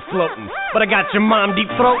zombie floating. But I got your mom deep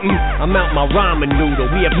throating. I'm out my ramen noodle.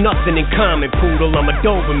 We have nothing in common, poodle. I'm a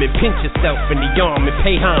Doberman. Pinch yourself in the arm and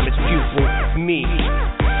pay homage, pupil. It's me.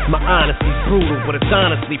 My honesty's brutal, but it's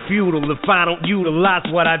honestly futile if I don't utilize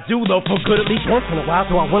what I do, though, for good at least once in a while.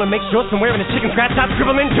 So I wanna make sure somewhere in the chicken scratch I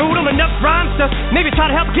scribble and doodle enough rhymes to maybe try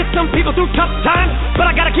to help get some people through tough times. But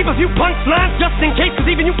I gotta keep a few punchlines just in case, cause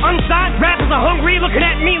even you unsigned rappers are hungry, looking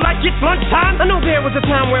at me like it's lunchtime. I know there was a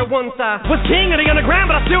time where once I was king of the underground,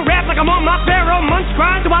 but I still rap like I'm on my Pharaoh munch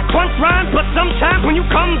grind. So I crunch rhymes, but sometimes when you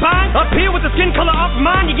combine up here with the skin color of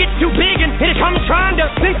mine, you get too big and here it comes trying to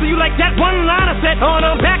censor you like that one line I said. Oh,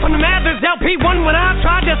 no, back from the Mathers LP1 when I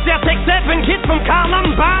tried to say I take 7 kids from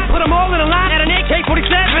Columbine, put them all in a line at an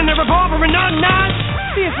AK-47, a revolver and a 9.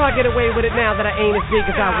 See if I get away with it now that I ain't as big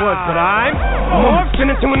as I was, but I'm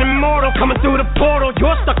morphing into an immortal coming through the portal.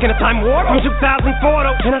 You're stuck in a time warp from 2004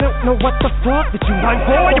 though, and I don't know what the fuck that you rhyme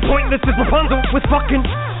for. You're pointless as Rapunzel with fucking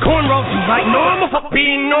cornrows. You like normal for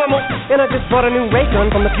being normal. And I just bought a new ray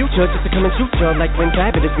gun from the future just to come and shoot you like when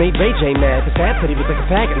Fabulous made Ray J mad. The Fab said he was like a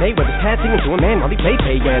faggot, and they were just passing into a man while he played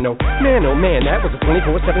piano. Man, oh man, that was a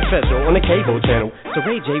 24/7 special on the cable channel. So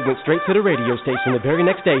Ray J went straight to the radio station the very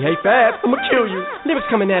next day. Hey Fab, I'ma kill you. Lyrics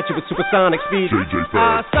coming at you with supersonic speed.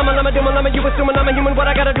 Summer, lama, doom, lama, you assuming I'm a human. What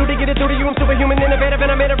I gotta do to get it through to you? I'm superhuman, innovative, and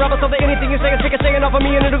I made a rubber so that anything you say is sick of saying off of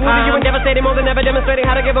me and it'll glue to you and devastating more than ever demonstrating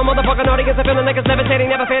how to give a motherfucking audience a feeling like it's devastating,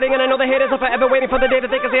 never fading. And I know the haters are forever waiting for the day that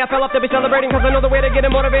they can say I fell off to be celebrating, cause I know the way to get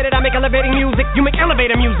them motivated. I make elevating music, you make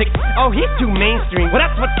elevator music. Oh, he's too mainstream. Well,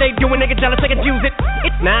 that's what they do when they get jealous, they confuse it.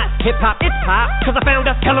 It's not hip-hop, it's pop, cause I found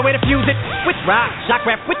a hella way to fuse it. With rock, shock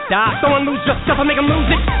rap, with dot. Don't lose your stuff, I make them lose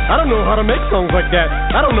it. I don't know how to make songs like that.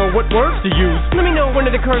 I don't know what words to use. Let me know when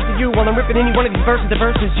it occurs to you while I'm ripping any one of these verses. The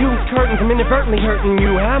verses use curtains, I'm inadvertently hurting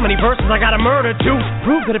you. How many verses I gotta murder to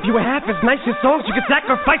prove that if you were half as nice as songs you could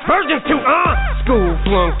sacrifice versions to? School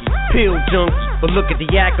flunky, pill junkie, but look at the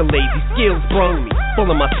accolades, these skills brung me. Full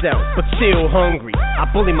of myself, but still hungry. I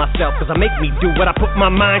bully myself cause I make me do what I put my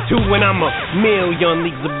mind to when I'm a million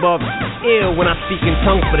leagues above you. Ill when I speak in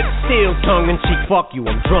tongues, but it's still tongue-in-cheek. Fuck you,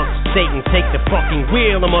 I'm drunk. Satan, take the fucking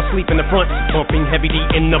wheel. I'm asleep in the front, pumping heavy D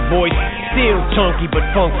in the voice. Still chunky but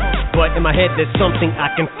funky, but in my head there's something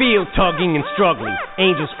I can feel tugging and struggling.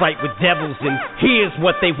 Angels fight with devils and here's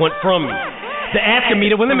what they want from me. They're asking me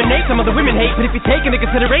to eliminate some of the women hate, but if you take into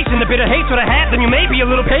consideration the bitter hatred I have, then you may be a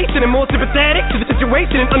little patient and more sympathetic to the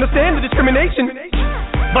situation and understand the discrimination.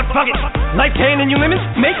 But fuck it, life's handing you lemons,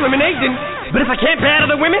 make lemonade then. But if I can't battle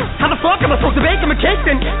the women, how the fuck am I supposed to bake them a cake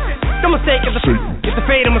then? Don't mistake it's a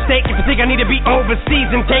fatal mistake if you think I need to be overseas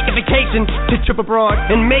and take a vacation to trip abroad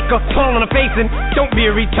and make a fall on a face. And don't be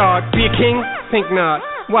a retard, be a king, think not.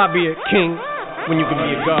 Why be a king when you can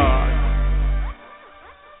be a god?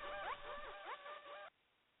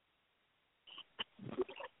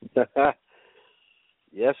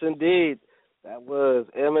 Yes, indeed. That was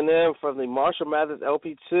Eminem from the Marshall Mathers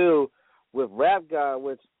LP2 with Rap God,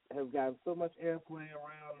 which has gotten so much airplay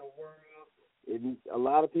around the world. And a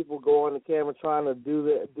lot of people go on the camera trying to do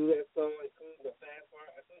that song, including the fast part.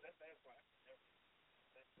 I think that fast part.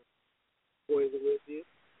 Poison with you.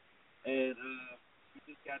 And we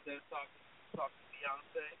just got that talk to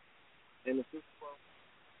Beyonce and the Super Bowl.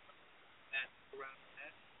 That's around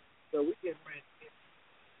that. So we get ready to get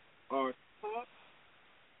our top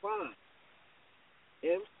 5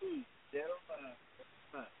 MCs Dead or Alive.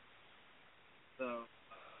 So,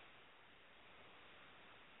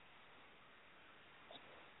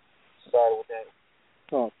 started with that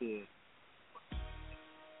talk here.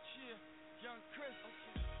 Young Chris,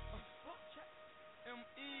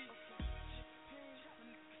 M.E.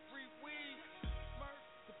 Free weed,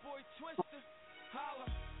 the boy Twister, holla.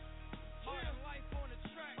 Hard life on the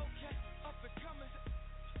track, okay, up and coming.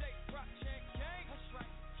 State rock check gang, that's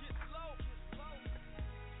right. Get low,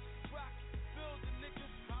 rock, build the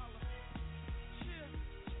niggas, holla. Chill,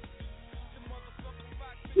 the motherfucking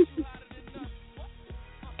rock bitch you hotter than us. What?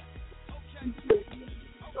 Okay.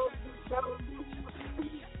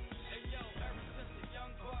 Hey yo, ever since a young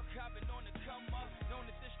buck, I've been on the come up. Known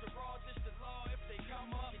to dish the raw, dish the law if they come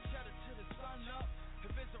up. Get cheddar to the sun up.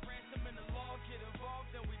 If it's a ransom in the law, get involved,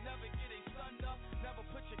 then we never get a sun up. Never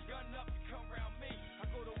put your gun up, you come round me. I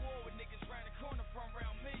go to war with niggas round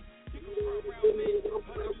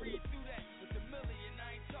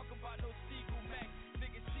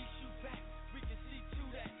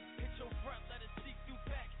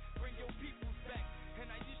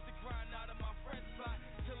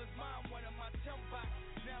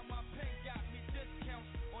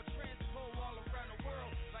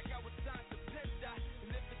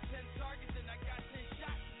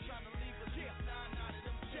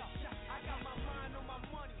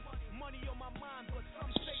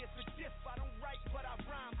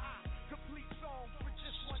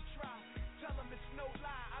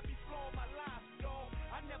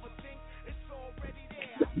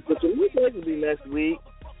next week.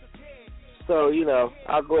 So, you know,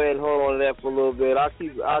 I'll go ahead and hold on to that for a little bit. I'll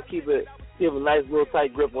keep a nice little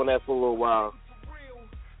tight grip on that for a little while.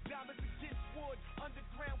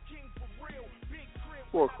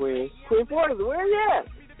 Poor Queen. Queen Porter, where you at?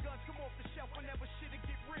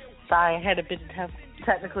 Sorry, I had a bit of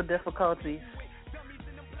technical difficulties.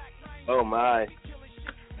 Oh, my.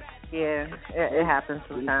 Yeah, it happens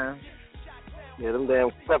sometimes. Yeah, them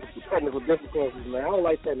damn technical difficulties, man. I don't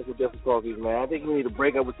like technical difficulties, man. I think we need to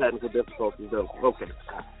break up with technical difficulties, though. Okay.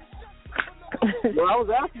 Well, I was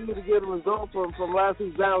asking you to get a result from last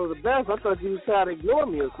week's Battle of the Best. I thought you was trying to ignore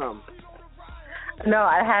me or something. No,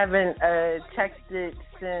 I haven't checked it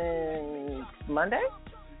since Monday.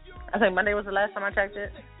 I think Monday was the last time I checked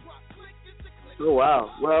it. Oh, wow.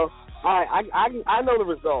 Well, I know the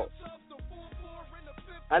results.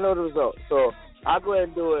 So I'll go ahead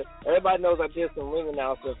and do it. Everybody knows I did some ring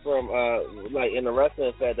announcements from, like, in the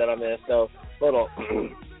wrestling set that I'm in. So, hold on.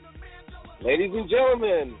 Ladies and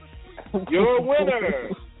gentlemen, your winner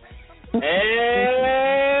and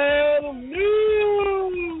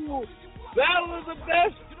new Battle of the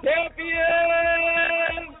Best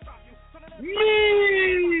champion,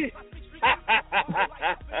 me!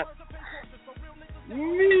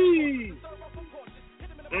 Me!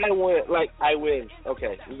 I win.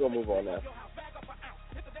 Okay, we're going to move on now.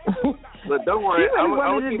 But don't worry, I'm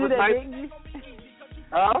going to keep it nice.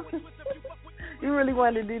 Huh? You really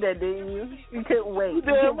wanted to do that, didn't you? You couldn't wait. You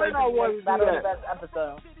damn right I wanted to do that. Best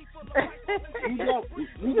episode.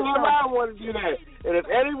 You damn right I wanted to do that. And if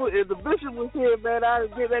the Bishop was here, man,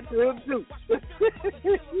 I'd give that to him too.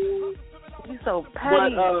 You so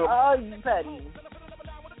petty. But, you petty.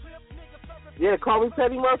 Yeah, call me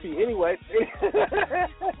Petty Murphy. Anyway.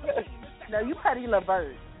 No, you Petty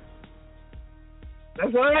LeVert.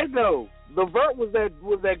 That's all right though. LeVert was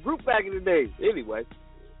that group back in the day. Anyway,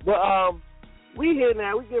 but we here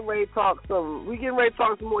now. We getting ready to talk some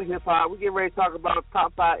more hip hop. We getting ready to talk about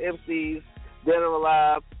top 5 MCs dead or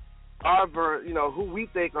alive. Who we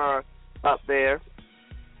think are up there.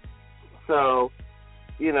 So,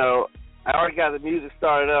 I already got the music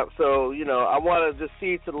started up. So, I want to just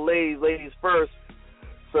see to the ladies first.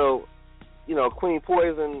 So, Queen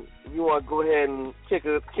Poison, if you want to go ahead and kick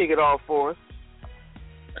it off for us.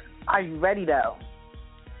 Are you ready though?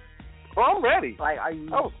 Oh, I'm ready. Like, are you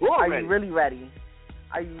ready. Really ready?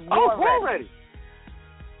 Are you ready?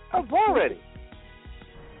 I'm born ready.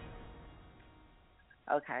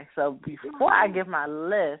 Okay, so before I give my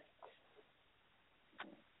list,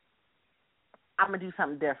 I'm going to do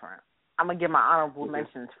something different. I'm going to give my honorable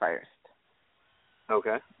mentions first.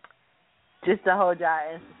 Okay. Just to hold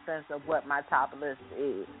y'all in suspense of what my top list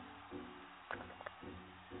is.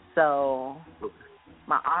 So,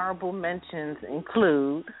 my honorable mentions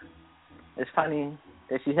include, it's funny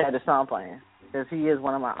that she had the song playing, because he is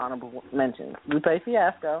one of my honorable mentions. Lupe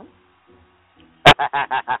Fiasco.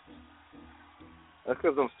 That's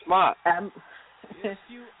because I'm smart.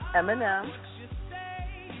 Eminem.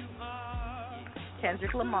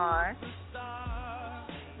 Kendrick Lamar.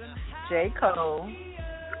 J. Cole.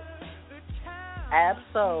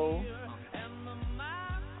 Ab-Soul.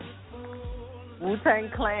 Wu-Tang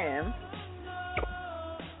Clan.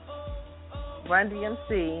 Run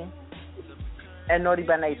DMC. And Naughty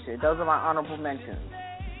by Nature. Those are my honorable mentions.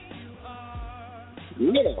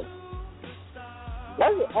 Yeah.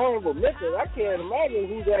 That's an honorable mention. I can't imagine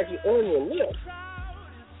who's actually on your list.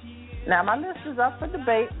 Now, my list is up for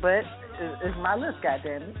debate, but it's my list,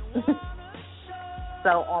 goddammit. So,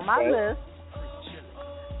 on my list,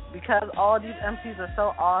 because all these MCs are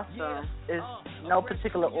so awesome, it's no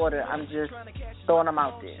particular order. I'm just throwing them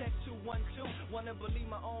out there.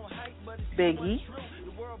 Biggie.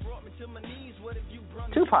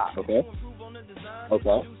 Tupac. Okay.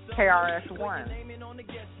 KRS-One.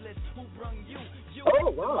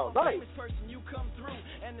 Oh, wow, nice.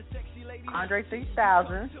 Andre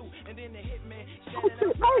 3000.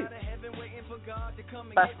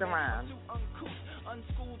 Busta Rhymes.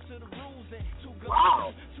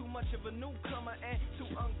 Wow.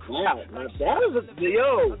 Yeah, that is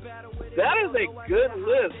a good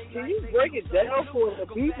list. Can you break it down for the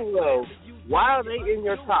people though? Why are they in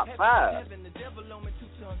your top 5?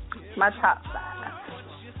 My top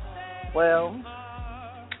 5. Well,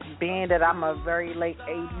 being that I'm a very late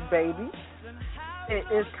 80s baby, it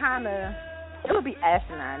would be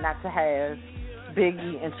asinine not to have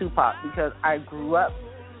Biggie and Tupac because I grew up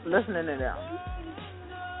listening to them.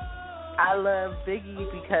 I love Biggie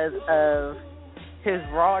because of his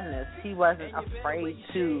rawness. He wasn't afraid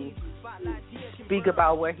to speak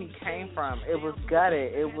about where he came from. It was gutter.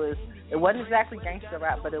 It wasn't exactly gangster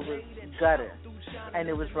rap, but it was gutter. and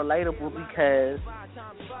it was relatable because,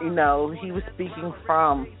 you know, he was speaking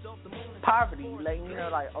from poverty, letting you know,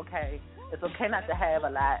 like, okay, it's okay not to have a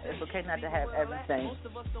lot, it's okay not to have everything,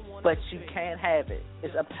 but you can have it.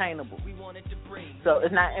 It's obtainable. So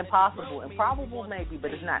it's not impossible. Improbable maybe,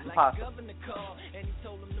 but it's not impossible.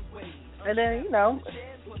 And then, you know,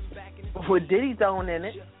 with Diddy thrown in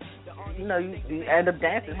it, you know, you end up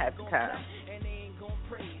dancing half the time.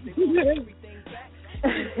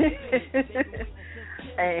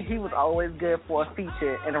 And he was always good for a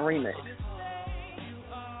feature and a remix.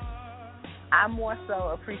 I more so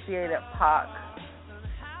appreciated Pac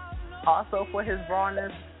also for his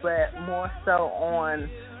rawness, but more so on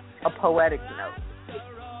a poetic note.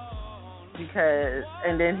 Because,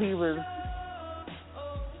 and then he was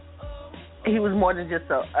more than just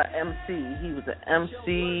a MC. He was an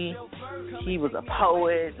MC. He was a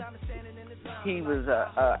poet. He was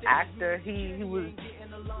a actor. He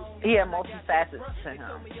had multifacets to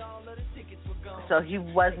him. So he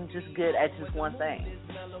wasn't just good at just one thing.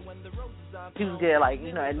 He was good, like,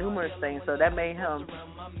 you know, at numerous things. So that made him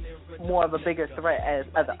more of a bigger threat as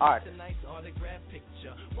other artists.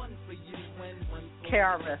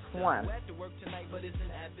 KRS-One.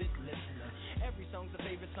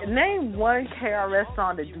 Name one KRS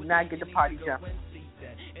song that do not get the party jumping.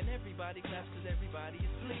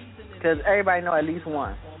 Because everybody know at least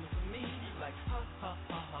one.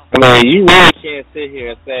 I mean, you really can't sit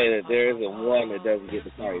here and say that there isn't one that doesn't get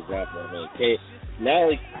the party jumping. I mean, not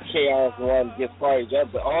only KRS-One gets party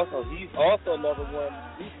jumping, but also he's also another one.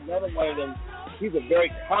 He's another one of them. He's a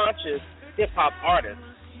very conscious hip hop artist.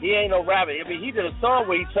 He ain't no rapper. I mean, he did a song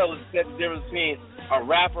where he tells us the difference between a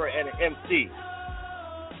rapper and an MC.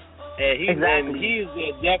 And he's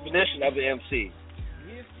the definition of an MC.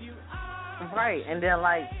 Right, and then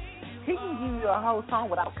like he can give you a whole song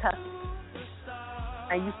without cussing.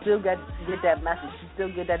 And you still get that message. You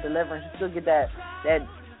still get that deliverance. You still get that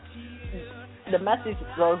the message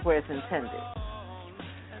goes where it's intended.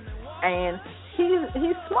 And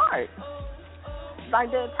he's smart. Like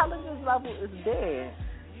the intelligence level is there,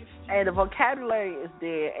 and the vocabulary is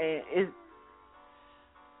there, and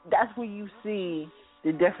that's where you see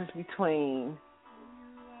the difference between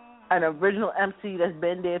an original MC that's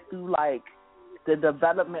been there through like the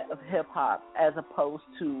development of hip hop as opposed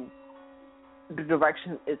to the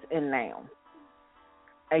direction it's in now.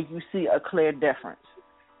 And you see a clear difference.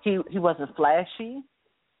 He wasn't flashy.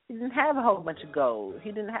 He didn't have a whole bunch of gold.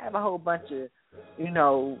 He didn't have a whole bunch of, you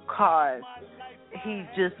know, cars. He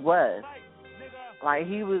just was. Like,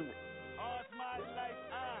 he was,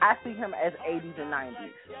 I see him as 80s and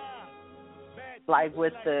 90s. Like,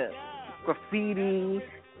 with the graffiti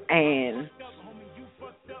and,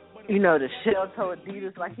 you know, the shell-toe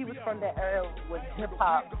Adidas. Like, he was from that era when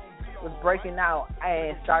hip-hop was breaking out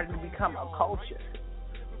and starting to become a culture.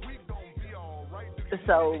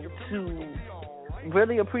 So to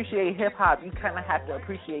really appreciate hip-hop, you kind of have to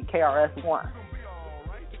appreciate KRS-One.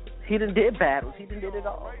 He done did battles. He done did it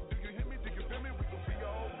all.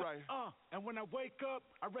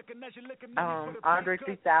 Andre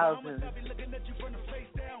 3000,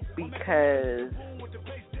 because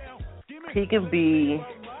he can be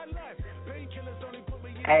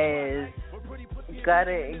as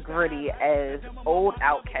gutter and gritty as old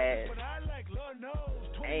Outkast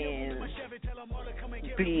and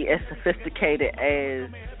be as sophisticated as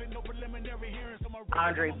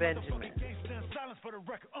Andre Benjamin.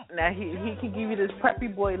 Now he can give you this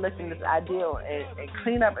preppy boy looking, this ideal, and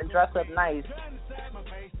clean up and dress up nice,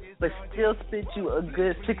 but still spit you a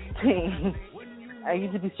good 16, and you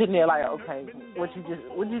just be sitting there like, okay, what you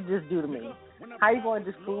just do to me? How you going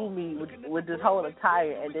to just fool me with this whole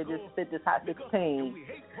attire and then just spit this hot 16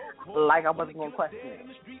 like I wasn't going to question it?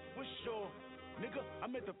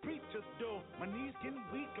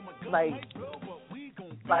 Like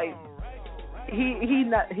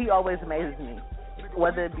he always amazes me,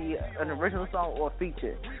 whether it be an original song or a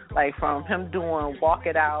feature. Like from him doing Walk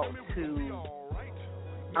It Out to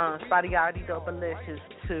Spotty Yachty Dopalicious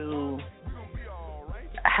to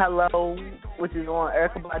Hello, which is on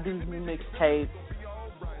Erykah Badu's new mixtape,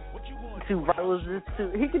 to Roses,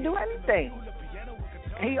 to he can do anything.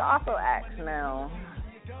 He also acts now.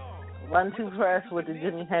 Wasn't too impressed with the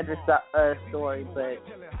Jimi Hendrix story, but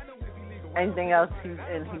anything else he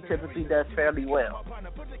typically does fairly well.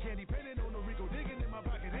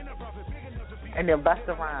 And then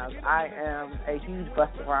Busta Rhymes. I am a huge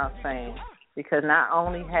Busta Rhymes fan because not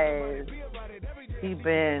only has he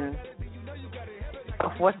been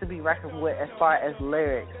a force to be reckoned with as far as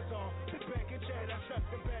lyrics,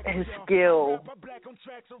 his skill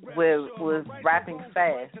with rapping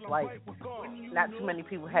fast. Like, not too many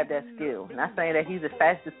people have that skill. Not saying that he's the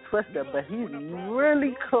fastest twister, but he's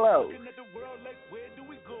really close.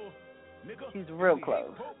 He's real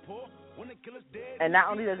close. And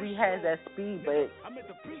not only does he have that speed, but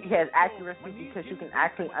he has accuracy because you can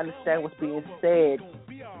actually understand what's being said,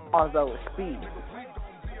 although it's speed.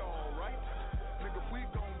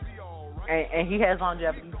 And he has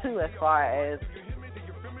longevity too, as far as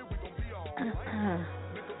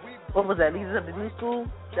what was that? Leaders of the New School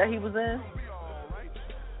that he was in,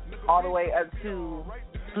 all the way up to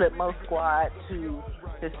Flip Mode Squad to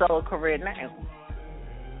his solo career now.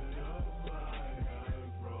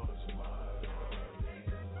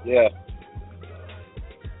 Yeah.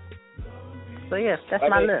 So yes, that's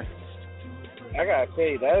my list. I gotta tell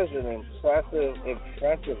you, that is an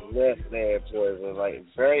impressive list there, Poison. Like,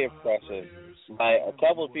 very impressive. Like, a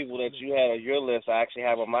couple of people that you had on your list, I actually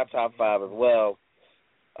have on my top 5 as well.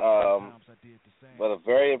 But a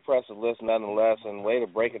very impressive list nonetheless, and way to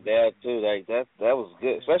break it down too. Like, that was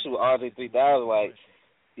good, especially with Andre 3000. Like,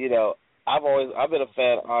 you know, I've been a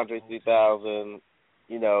fan of Andre 3000.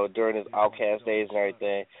 You know, during his Outkast days and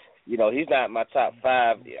everything. You know, he's not in my top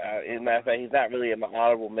 5. As a matter of fact, he's not really in my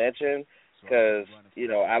honorable mention because, you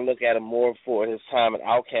know, I look at him more for his time at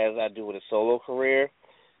Outkast than I do with his solo career.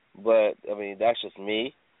 But, I mean, that's just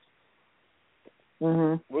me.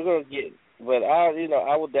 Mm-hmm. We're going to get, but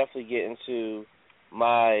I will definitely get into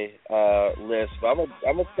my list. But I'm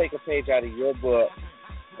gonna take a page out of your book,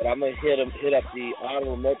 but I'm going to hit up the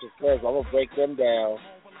honorable mentions first. I'm going to break them down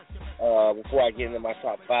before I get into my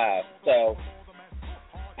top 5. So,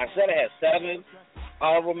 I said I had 7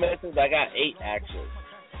 honorable mentions. I got 8 actually.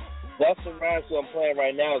 Busta Rhymes, who I'm playing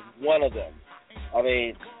right now, is one of them. I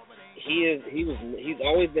mean, he's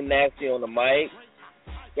always been nasty on the mic,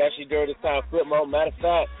 especially during this time Flip Mode. Matter of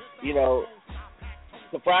fact, you know,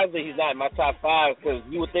 surprisingly he's not in my top 5 because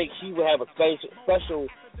you would think he would have a special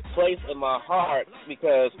place in my heart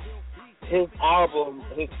because his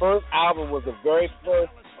first album was the very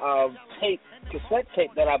first cassette tape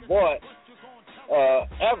that I bought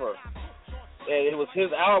ever, and it was his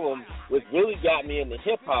album which really got me into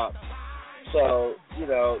hip hop. So, you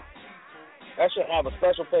know, that should have a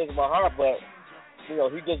special place in my heart. But, you know,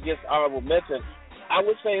 he just gets honorable mention. I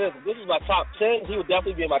would say this: if this is my top 10, he would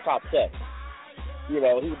definitely be in my top 10. You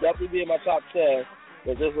know, he would definitely be in my top 10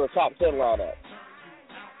 if this was a top 10 lineup.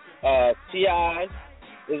 T.I.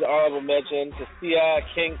 is an honorable mention because T.I.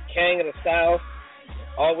 King of the South.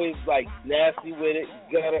 Always, like, nasty with it,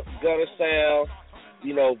 gutter sound,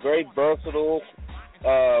 you know, very versatile.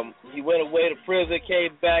 He went away to prison,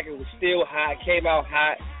 came back, and was still hot, came out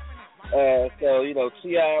hot. So, you know,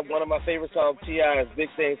 T.I., one of my favorite songs, T.I. is Big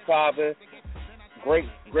Things Poppin'. Great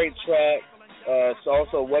track. It's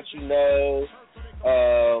also What You Know,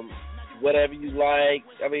 Whatever You Like.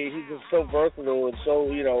 I mean, he's just so versatile and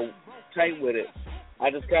so, you know, tight with it. I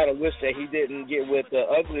just kind of wish that he didn't get with the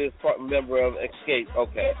ugliest member of Escape.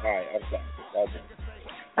 Okay, all right, I'm sorry. Okay.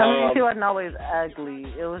 I mean, she wasn't always ugly.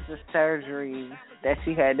 It was the surgery that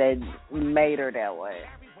she had that made her that way.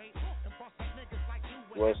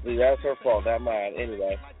 Well, see, that's her fault, not mine.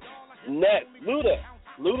 Anyway, next,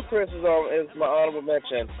 Ludacris is my honorable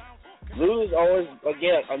mention. Luda's always,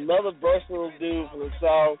 again, another versatile dude from the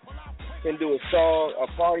South. Can do a song,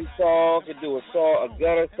 a party song, can do a song, a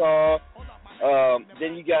gutter song.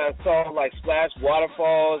 Then you got a song like Splash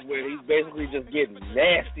Waterfalls where he's basically just getting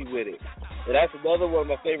nasty with it. And that's another one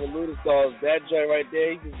of my favorite Luda songs. That joint right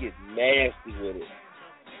there, he just gets nasty with it.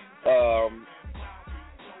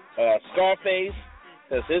 Scarface,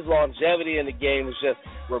 because his longevity in the game is just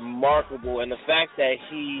remarkable. And the fact that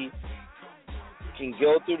he can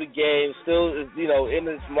go through the game, still, you know, in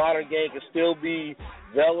this modern game, can still be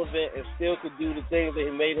relevant and still could do the things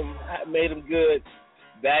that made him good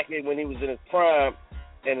back when he was in his prime,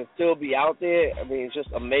 and still be out there. I mean, it's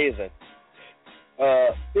just amazing.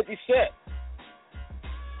 50 Cent,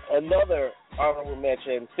 another honorable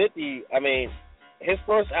mention. 50, I mean, his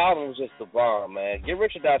first album was just the bomb, man. Get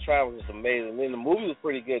Rich or Die Trying was just amazing. I mean, the movie was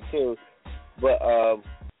pretty good too, but I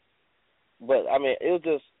mean, it was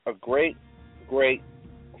just a great.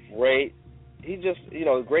 He just, you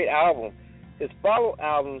know, great album. His follow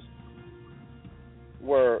albums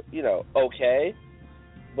were, you know, okay.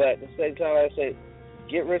 But at the same time, I say,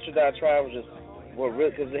 Get Rich or Die Trying was just, well,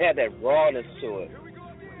 really, because it had that rawness to it.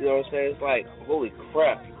 You know what I'm saying? It's like, holy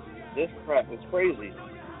crap, this crap is crazy.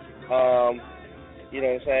 You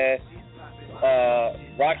know what I'm saying?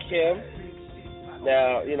 Rakim.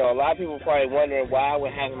 Now, you know, a lot of people are probably wondering why I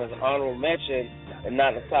would have him as an honorable mention and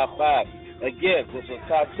not in the top 5. Again, if this was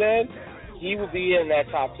top 10, he would be in that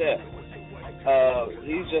top 10.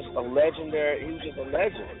 He's just a legendary. He was just a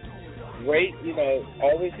legend. Great,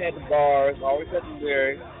 always had the bars, always had the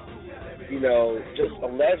lyrics. Just a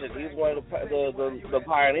legend. He's one of the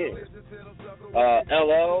pioneers.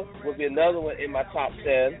 LL would be another one in my top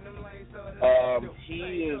 10.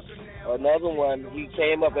 He is another one. He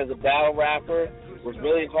came up as a battle rapper, was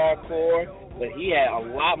really hardcore, but he had a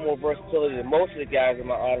lot more versatility than most of the guys in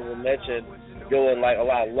my honorable mention, doing like a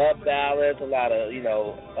lot of love ballads, a lot of,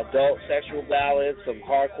 adult sexual ballads, some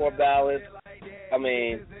hardcore ballads. I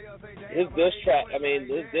mean, his diss track,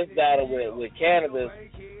 this battle with Cannabis,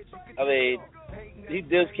 he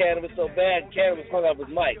dissed Cannabis so bad, Cannabis hung up his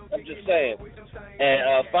mic. I'm just saying.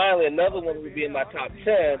 And finally, another one would be in my top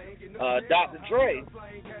 10, Dr. Dre.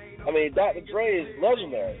 Dr. Dre is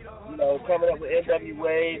legendary. Coming up with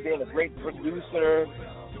NWA, being a great producer,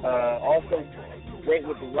 also great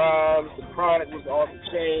with the rhymes. The product was off the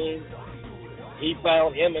chain. He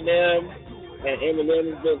found Eminem, and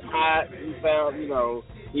Eminem has been hot. He found,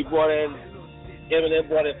 Eminem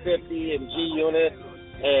brought in 50 and G-Unit,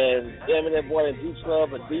 and Eminem brought in Deep Club,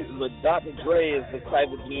 but Dr. Dre is the type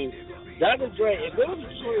of dude. Dr. Dre, and there was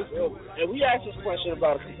a choice, and we asked this question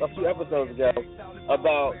about a few episodes ago,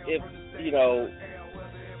 about if,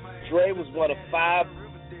 Dre was one of 5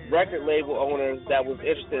 record label owners that was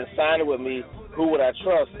interested in signing with me, who would I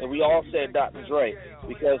trust? And we all said Dr. Dre,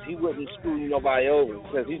 because he wouldn't screw nobody over,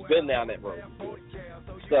 because he's been down that road before.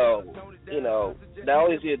 So, not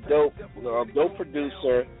only is he a dope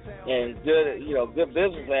producer and good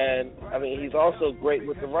businessman, he's also great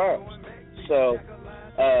with the rhymes. So,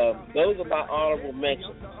 those are my honorable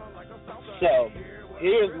mentions. So,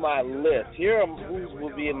 here's my list. Here are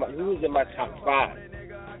who's in my top 5.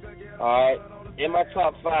 All right, in my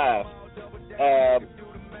top 5,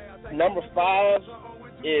 number 5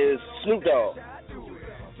 is Snoop Dogg.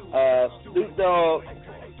 Snoop Dogg,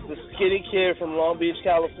 the skinny kid from Long Beach,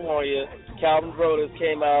 California. Calvin Brothers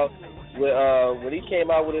came out with when he came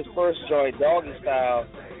out with his first joint, Doggy Style.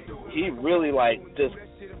 He really just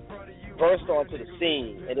burst onto the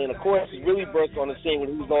scene, and then of course he really burst on the scene when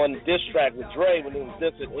he was on the diss track with Dre when he was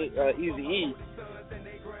dissing Eazy-E,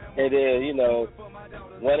 and then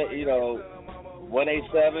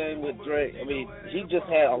 187 with Dre. He just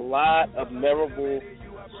had a lot of memorable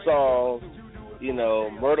songs.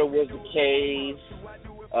 Murder Was the Case.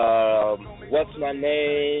 What's My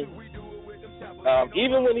Name?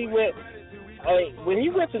 Even when he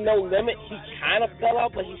went to No Limit, he kind of fell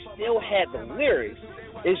out, but he still had the lyrics.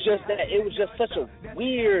 It's just that it was just such a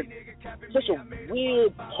weird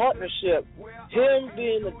partnership. Him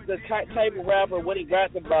being the type of rapper, what he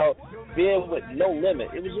rapped about, being with No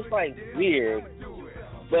Limit, it was just weird.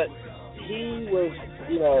 But he was,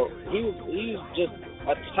 he's just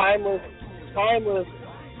a timeless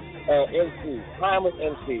MC, timeless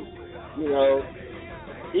MC.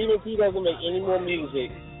 Even if he doesn't make any more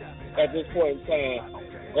music at this point in time,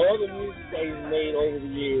 all the music that he's made over the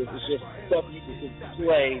years is just stuff you can just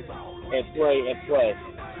play and play and play.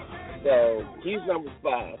 So he's number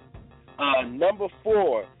 5. Number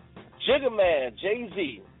 4, Jigga Man,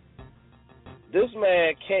 Jay-Z. This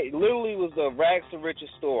man literally was the rags to riches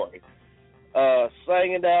story.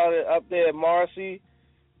 Singing down up there at Marcy,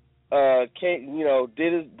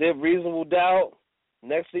 did Reasonable Doubt.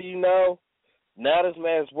 Next thing you know, now this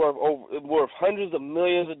man's worth hundreds of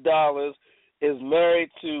millions of dollars. Is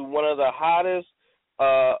married to one of the hottest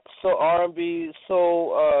R&B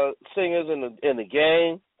soul singers in the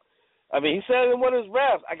game. He said in one of his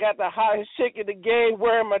raps, "I got the hottest chick in the game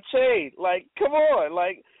wearing my chain." Come on,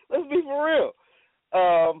 let's be for real.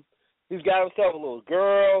 He's got himself a little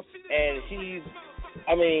girl, and he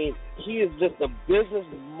is just a business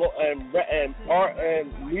and art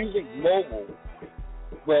and music mogul.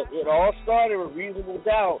 But it all started with Reasonable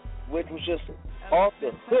Doubt, which was just off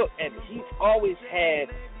the hook, and he's always had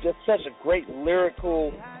just such a great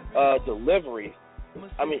lyrical delivery.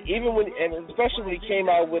 Even especially when he came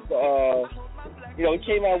out with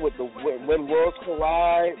When Worlds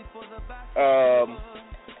Collide,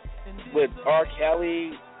 with R.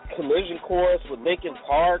 Kelly, Collision Course with Linkin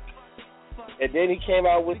Park, and then he came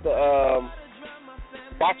out with the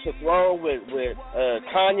Box of Throne with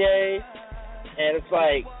Kanye, and it's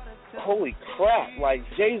holy crap!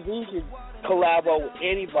 Jay-Z could collabo with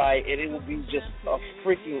anybody, and it would be just a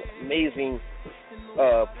freaking amazing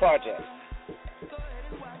project.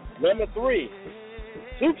 Number 3,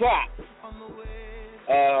 Tupac.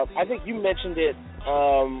 I think you mentioned it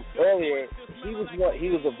earlier. He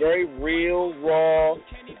was a very real, raw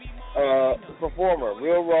performer,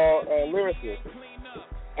 real raw lyricist.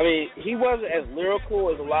 He wasn't as lyrical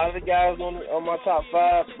as a lot of the guys on my top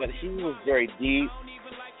 5, but he was very deep.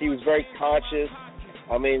 He was very conscious.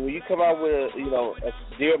 I mean, when you come out with a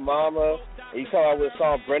Dear Mama, and you come out with a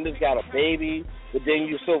song, Brenda's Got a Baby, but then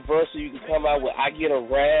you're so versatile, you can come out with I Get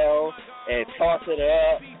Around and toss it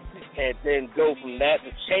up, and then go from that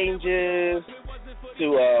to Changes to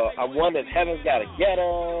I Wonder If Heaven's Got a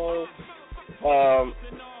Ghetto.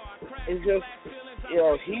 It's just,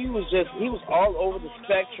 he was all over the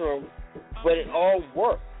spectrum, but it all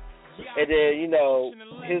worked. And then,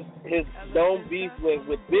 his known beef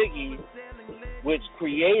with Biggie, which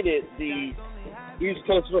created the East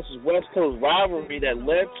Coast versus West Coast rivalry that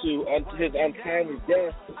led to his untimely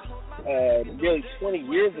death nearly 20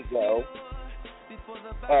 years ago.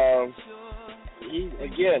 He's,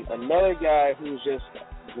 again, another guy who's just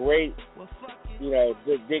great,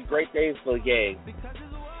 did great things for the game.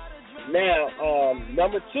 Now,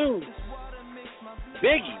 number 2,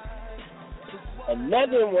 Biggie.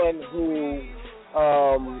 Another one who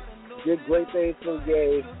did great things for the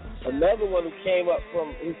game. Another one who came up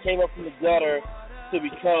from the gutter to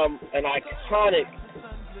become an iconic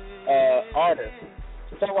artist.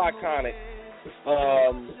 So iconic.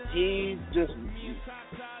 He's just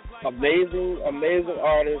amazing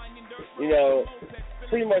artist.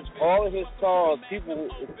 Pretty much all of his songs, people,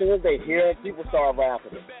 as soon as they hear him, people start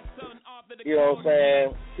rapping them. You know what I'm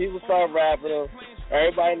saying? People start rapping them.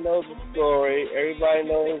 Everybody knows the story. Everybody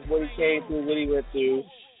knows what he came through, what he went through.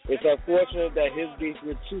 It's unfortunate that his beef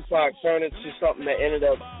with Tupac turned into something that ended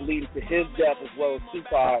up leading to his death as well as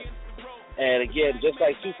Tupac. And again, just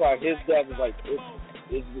like Tupac, his death is like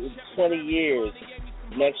it's 20 years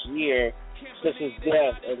next year since his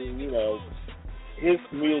death, and his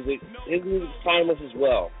music is timeless as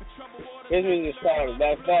well. His music is timeless.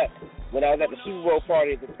 Matter of fact, when I was at the Super Bowl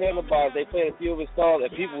party at the Panda Bars, they played a few of his songs,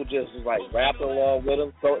 and people just was like rapping along with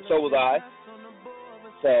him. So was I.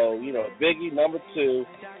 So, Biggie, number 2,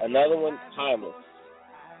 another one, timeless.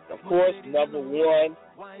 Of course, number 1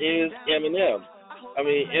 is Eminem. I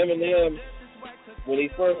mean, Eminem, when he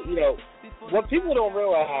first, what people don't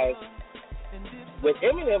realize, when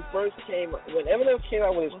Eminem came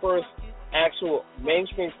out with his first actual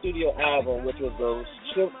mainstream studio album, which was the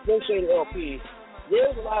Slim Shady LP, there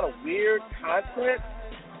was a lot of weird content.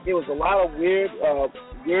 There was a lot of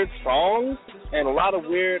weird songs and a lot of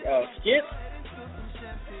weird skits.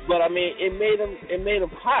 But I mean, it made him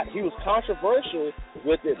hot. He was controversial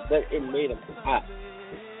with it, but it made him hot.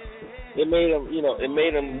 It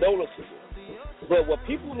made him noticeable. But what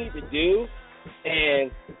people need to do,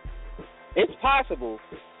 and it's possible,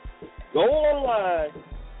 go online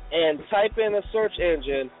and type in a search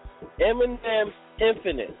engine, Eminem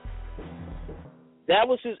Infinite. That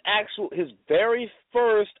was his very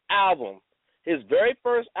first album. His very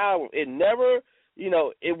first album. It never,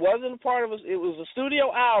 it wasn't a part of it was a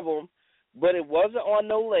studio album, but it wasn't on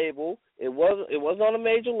no label. It wasn't on a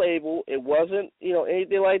major label. It wasn't,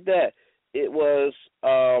 anything like that. It was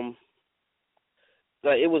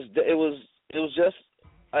just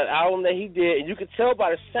an album that he did, and you could tell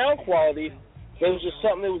by the sound quality that it was just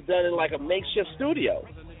something that was done in like a makeshift studio.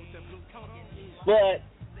 But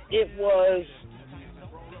it was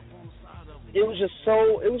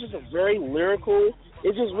just a very lyrical.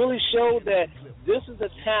 It just really showed that this is a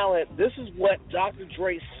talent. This is what Dr.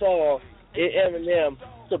 Dre saw in Eminem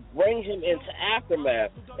to bring him into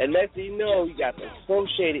Aftermath. And next thing you know, you got the Slim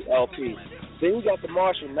Shady LP. Then you got the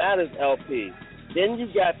Marshall Mathers LP. Then you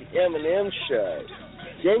got the Eminem Show.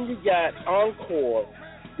 Then you got Encore.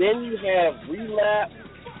 Then you have Relapse.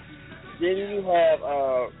 Then you have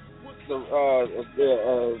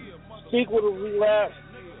the sequel to Relapse,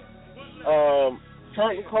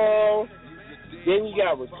 Curtain Call. Then you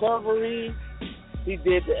got Recovery. He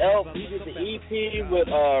did the EP with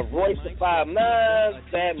Royce the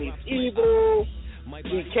 5'9", Bad Meets Evil.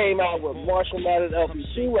 He came out with Marshall Mathers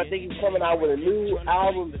LP2. I think he's coming out with a new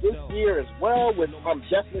album this year as well, which I'm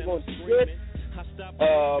definitely going to get.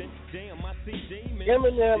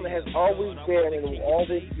 Eminem has always been and will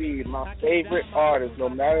always be my favorite artist, no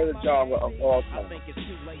matter the genre of all time.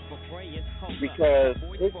 Because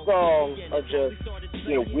his songs are just,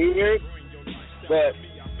 they're weird, but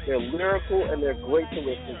they're lyrical and they're great to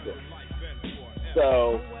listen to.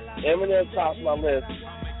 So, Eminem tops my list,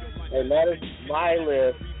 and that is my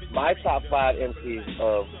list, my top 5 MCs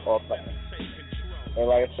of all time. And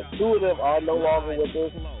like I said, 2 of them are no longer with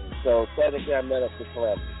us, so technically I met up to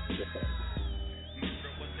calamity.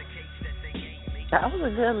 That was a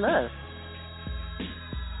good list.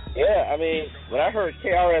 Yeah, I mean, when I heard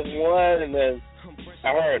KRS-One and then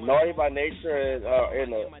I heard Naughty by Nature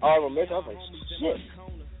and the honorable mention, I was like, shit.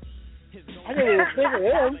 I didn't even think of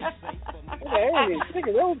him. I didn't even think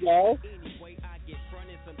of those guys.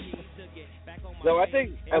 No, I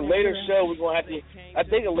think a later show we're gonna have to. I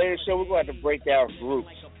think a later show we're gonna have to break down groups,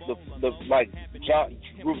 the like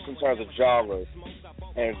groups in terms of genres,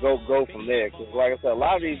 and go from there. Because like I said, a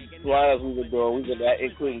lot of these lineups we've been doing, we've been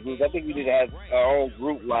including groups. I think we need to have our own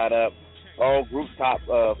group lineup, our own group top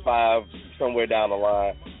 5 somewhere down the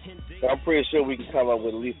line. So I'm pretty sure we can come up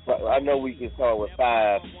with at least. I know we can come up with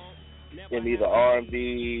 5 in either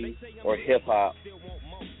R&B or hip hop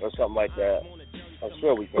or something like that. I'm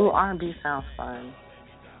sure we can. Ooh, R&B sounds fun.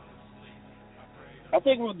 I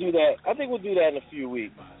think we'll do that. I think we'll do that in a few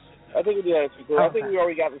weeks. I think we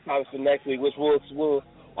already got the topics for next week, which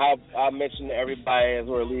I'll mention to everybody as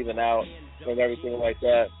we're leaving out and everything like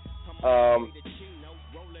that.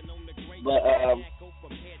 But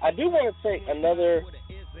I do want to take another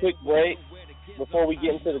quick break before we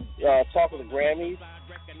get into the talk of the Grammys,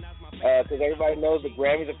 because everybody knows the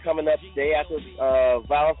Grammys are coming up the day after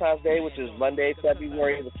Valentine's Day, which is Monday,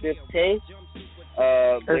 February the 15th.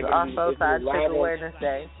 There's also Side Chick Awareness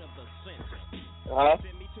Day. Huh?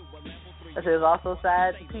 There's also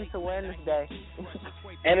Side Peace Awareness Day.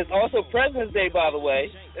 And it's also President's Day, by the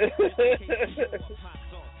way.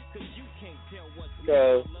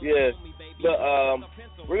 So, yeah. But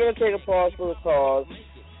we're going to take a pause for the cause.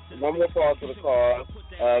 One more pause for the cause.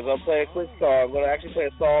 I'm going to play a quick song. I'm going to actually play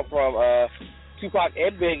a song from Tupac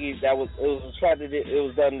and Biggie it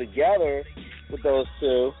was done together with those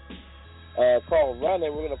two, called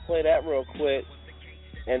Running. We're going to play that real quick.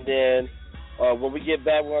 And then when we get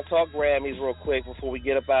back, we're going to talk Grammys real quick before we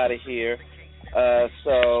get up out of here.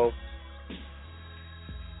 So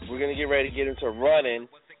we're going to get ready to get into Running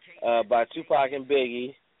by Tupac and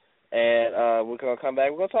Biggie. And we're going to come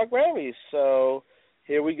back. We're going to talk Grammys. So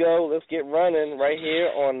here we go. Let's get running right here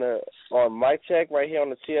on Mic Check, right here on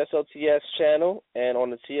the TSOTS channel and on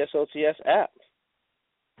the TSOTS app.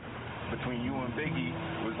 Between you and Biggie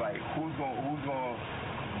was like, who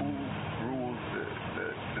rules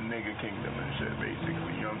the nigga kingdom and shit,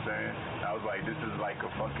 basically. You know what I'm saying? I was like, this is like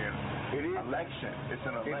a fucking election. It's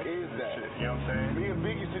an election. It is that. Shit, you know what I'm saying? Me and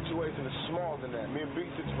Biggie's situation is smaller than that. Me and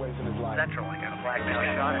Biggie's situation is like Central, I got a blackmail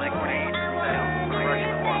shot, like grenade,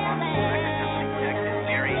 Russian form,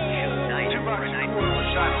 Mary, night,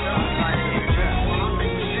 shot.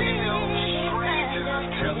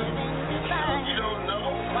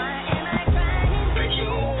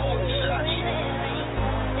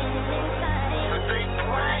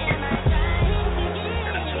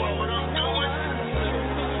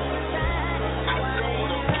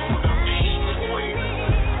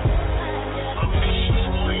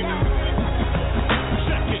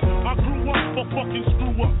 Fucking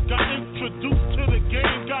screw up, got introduced to the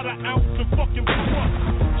game, got an ounce and fucking blew up.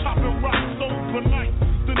 Chopping rocks overnight.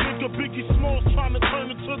 The nigga Biggie Smalls trying to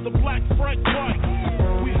turn into the Black Frank White.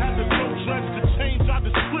 We had to go dreads to change our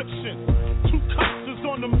description. 2 cops is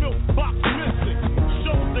on the milk box missing.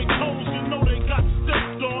 Shows they toes, you know they got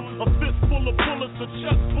stepped on. A fist full of bullets, a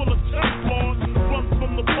chest full of Teflon. Run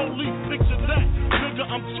from the police, picture that. Nigga,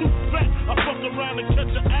 I'm too fat. I fuck around and catch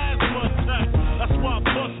an asthma attack. That's why I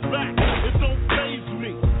bust back. It don't faze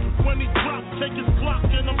me. When he drops, take his Glock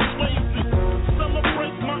and I'm swayzy.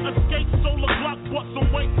 Celebrate my escape, solar block, bought some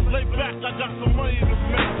weight. Lay back, I got some money to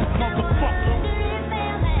make, motherfucker.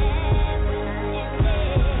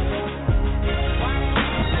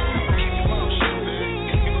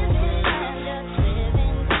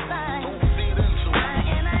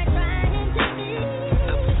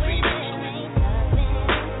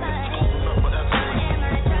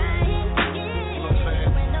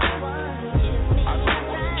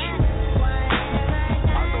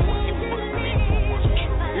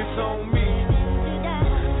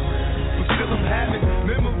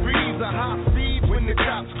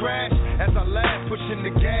 Crash as I laugh, pushing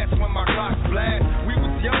the gas when my clocks blast. We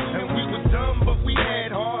was young and we was dumb, but we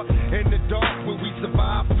had heart. In the dark, where we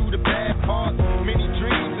survived through the bad parts. Many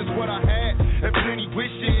dreams is what I had, and plenty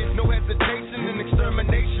wishes. No hesitation and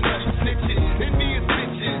extermination of these snitches. Envious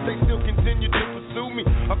bitches, they still continue to pursue me.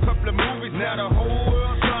 A couple of movies, now the whole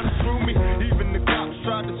world trying to screw me. Even the cops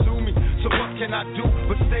tried to sue me. So what can I do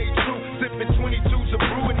but stay true? Sipping 22s of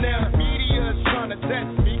brewing now. The media is trying to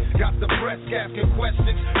test me. Got the press asking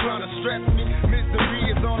questions, trying to stress me.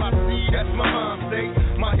 Misery is all I see, that's my mom say.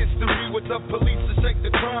 My history with the police to shake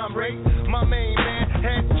the crime rate. My main man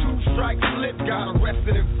had 2 strikes slipped, got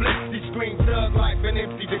arrested and flipped. He screamed thug life and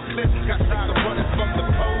emptied the clip. Got tired of running from the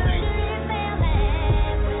police.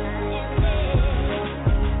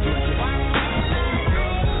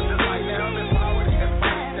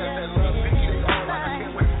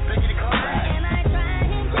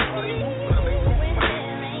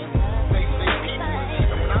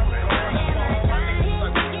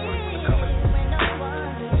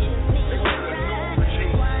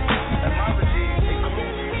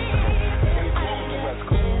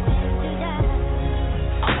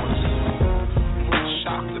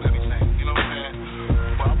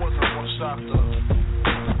 shocked of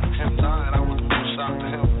him dying. I was more shocked to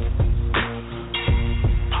him.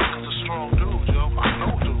 Pac is a strong dude, yo. I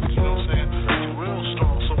know dudes, you know what I'm saying? He's real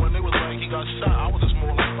strong. So when they was like he got shot, I was just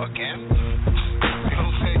more like, again? You know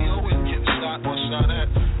what I'm saying? He always getting shot or shot at.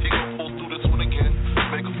 He gonna pull through this one again,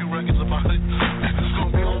 make a few records about it, and it's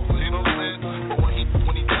gonna be over. You know what I'm saying? But when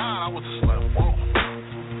he died, I was just like, whoa.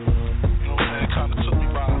 You know what I'm saying? It kind of took me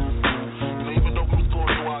by. You know, even though we was going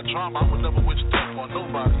through our drama, I would never wish death on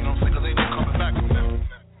nobody. You know what I'm saying? Because ain't no coming back from that.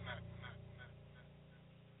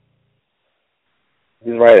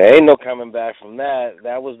 He's right. There ain't no coming back from that.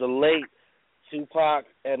 That was the late Tupac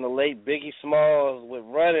and the late Biggie Smalls with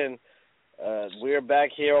Running. We're back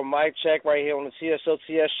here on Mic Check right here on the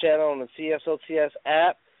TSOTS channel on the TSOTS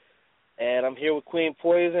app. And I'm here with Queen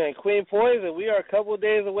Poison. And Queen Poison, we are a couple of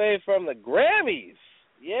days away from the Grammys.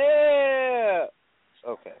 Yeah.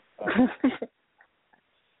 Okay.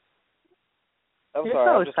 I'm You're sorry.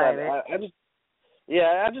 so I'm just excited.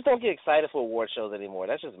 I just don't get excited for award shows anymore.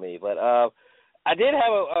 That's just me. But I did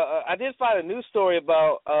find a news story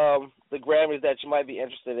about the Grammys that you might be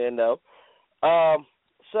interested in, though.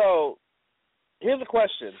 So here's a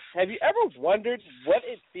question: have you ever wondered what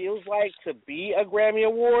it feels like to be a Grammy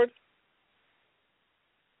Award?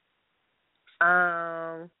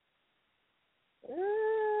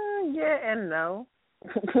 Yeah and no.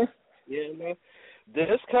 Yeah, no.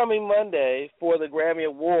 This coming Monday for the Grammy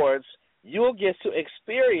Awards, you'll get to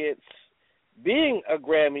experience being a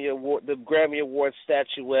Grammy Award, the Grammy Award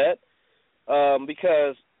statuette,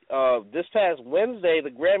 because this past Wednesday, the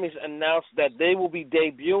Grammys announced that they will be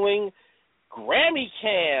debuting Grammy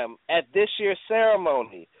Cam at this year's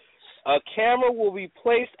ceremony. A camera will be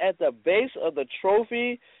placed at the base of the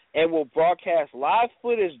trophy and will broadcast live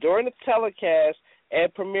footage during the telecast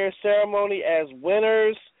and premiere ceremony as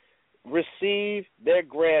winners receive their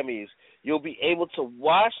Grammys. You'll be able to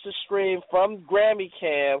watch the stream from Grammy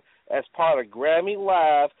Cam as part of Grammy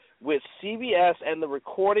Live, which CBS and the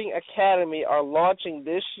Recording Academy are launching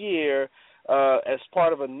this year as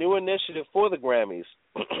part of a new initiative for the Grammys.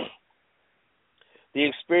 The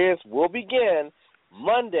experience will begin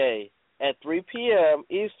Monday at 3 p.m.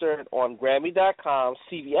 Eastern on Grammy.com,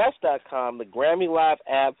 CBS.com, the Grammy Live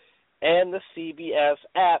app, and the CBS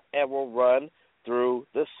app, and will run through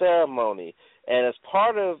the ceremony. And as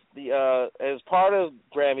part of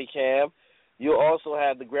Grammy Cam, you'll also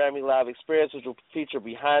have the Grammy Live experience, which will feature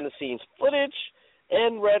behind-the-scenes footage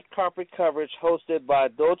and red carpet coverage hosted by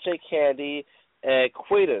Dolce Candy and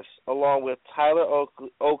Quatus, along with Tyler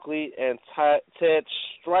Oakley and Ted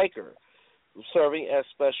Stryker, serving as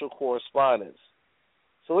special correspondents.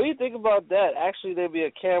 So what do you think about that? Actually, there'll be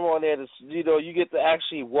a camera on there that, you get to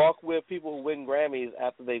actually walk with people who win Grammys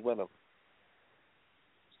after they win them.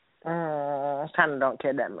 I kind of don't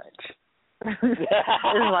care that much. It's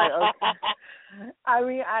like, okay. I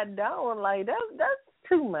mean, I don't. Like, that's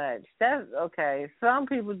too much. That's okay. Some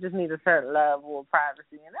people just need a certain level of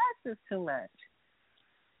privacy, and that's just too much.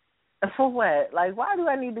 For what? Like, why do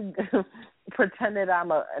I need to pretend that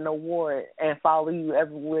I'm an award and follow you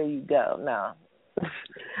everywhere you go? No.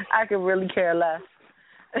 I could really care less.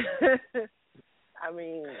 I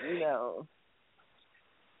mean,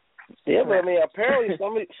 Yeah, but I mean, apparently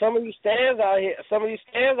some of these stands out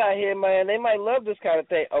here, man, they might love this kind of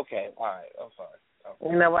thing. Okay, all right, I'm sorry. Okay.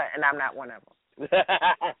 You know what? And I'm not one of them.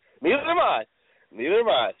 Neither am I.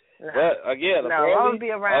 No. But again, I'll be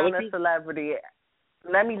around a celebrity.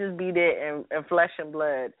 Let me just be there in flesh and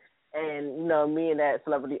blood, and me and that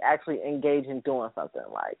celebrity actually engage in doing something.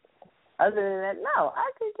 Like, other than that, no, I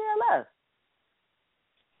could care less.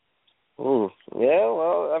 Yeah,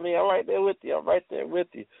 well, I mean, I'm right there with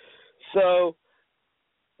you. So,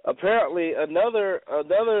 apparently, another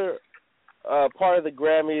part of the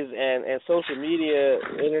Grammys and social media,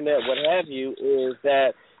 internet, what have you, is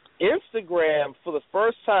that Instagram, for the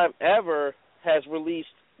first time ever, has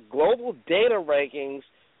released global data rankings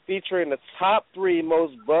featuring the top 3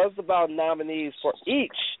 most buzzed about nominees for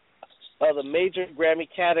each of the major Grammy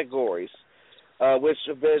categories, which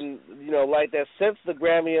have been, like that since the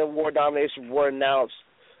Grammy Award nominations were announced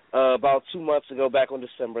about 2 months ago, back on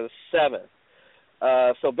December the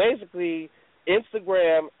 7th. So basically,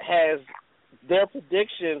 Instagram has their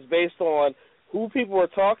predictions based on who people are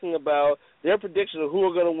talking about, their predictions of who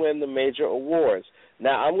are going to win the major awards.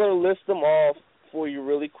 Now, I'm going to list them off for you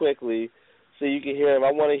really quickly so you can hear them.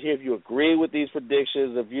 I want to hear if you agree with these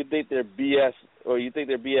predictions, if you think they're BS or you think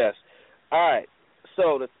they're BS. All right.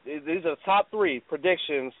 So these are the top 3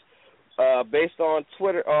 predictions based on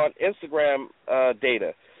Instagram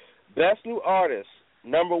data. Best New Artist,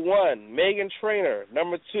 number 1, Meghan Trainor.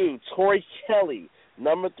 Number 2, Tori Kelly.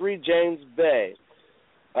 Number 3, James Bay.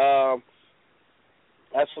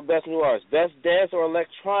 That's for Best New Artist. Best Dance or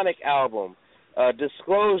Electronic Album.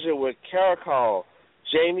 Disclosure with Caracol.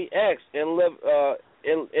 Jamie X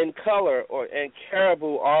in Color and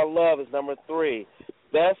Caribou. Our Love is number 3.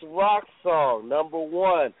 Best Rock Song, number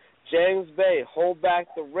 1. James Bay, Hold Back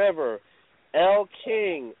the River. L.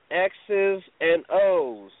 King, X's and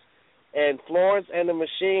O's. And Florence and the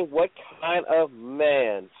Machine, What Kind of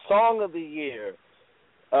Man? Song of the Year.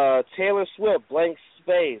 Taylor Swift, Blank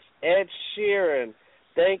Space. Ed Sheeran,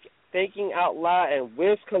 Thinking Out Loud, and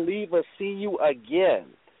Wiz Khalifa, See You Again.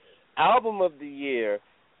 Album of the Year,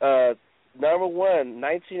 number 1,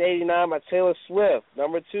 1989 by Taylor Swift.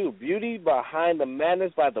 Number 2, Beauty Behind the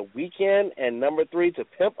Madness by The Weeknd. And number 3, To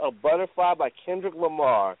Pimp a Butterfly by Kendrick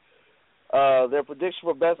Lamar. Their prediction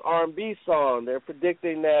for Best R&B Song, they're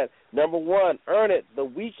predicting that number 1, Earn It, The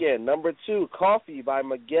Weeknd. Number 2, Coffee by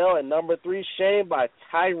Miguel. And number 3, Shame by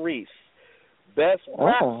Tyrese. Best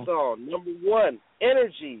Rap Song, number 1,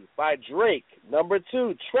 Energy by Drake. Number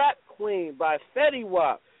 2, Trap Queen by Fetty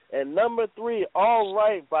Wap. And number 3, All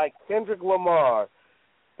Right by Kendrick Lamar.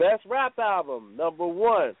 Best Rap Album, number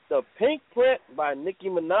 1, The Pink Print by Nicki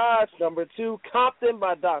Minaj. Number 2, Compton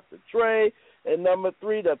by Dr. Dre. And number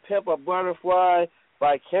 3, To Pimp a Butterfly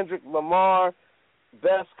by Kendrick Lamar.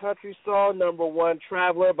 Best Country Song, number 1,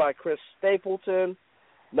 Traveler by Chris Stapleton.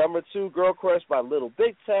 Number 2, Girl Crush by Little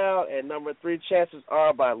Big Town. And number 3, Chances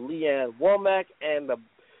Are by Leanne Womack. And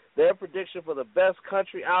their prediction for the Best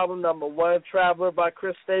Country Album, number 1, Traveler by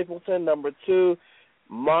Chris Stapleton. Number 2,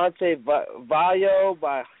 Monte Vallo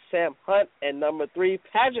by Sam Hunt. And number 3,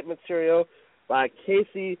 Pageant Material by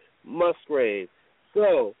Casey Musgrave.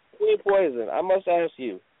 So, Queen Poison, I must ask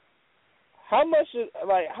you, how much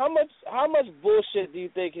bullshit do you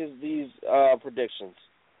think is these predictions?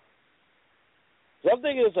 I'm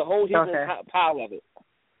thinking it's a whole heap pile of it.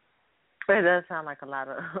 It does sound like a lot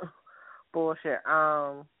of bullshit.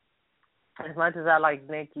 As much as I like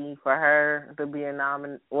Nicki, for her to be a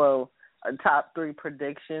top 3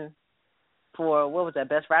 prediction for, what was that,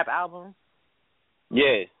 Best Rap Album?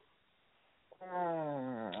 Yeah.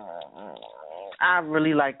 I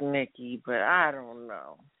really like Nicki, but I don't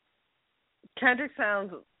know. Kendrick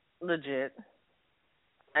sounds legit.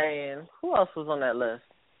 And who else was on that list?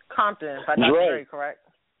 Compton by Dr. Dre, correct?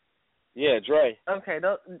 Yeah, Dre. Okay,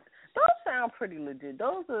 those sound pretty legit.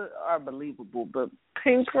 Those are believable, but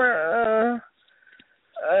Pink Print,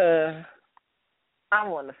 I'm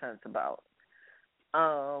on the fence about.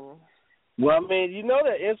 Well, I mean, you know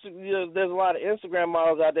that there's a lot of Instagram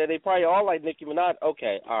models out there. They probably all like Nicki Minaj.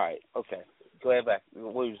 Okay, all right, okay. Go ahead back.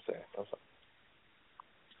 What were you saying? I'm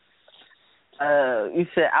sorry. You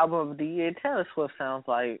said Album of the Year. Taylor Swift sounds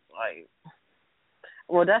like.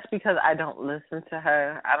 Well, that's because I don't listen to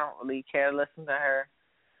her. I don't really care to listen to her.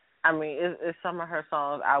 I mean, it's some of her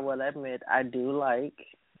songs I will admit I do like,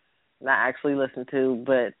 not actually listen to,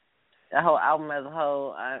 but the whole album as a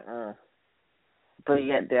whole, but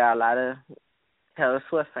yet there are a lot of Taylor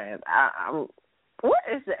Swift fans. What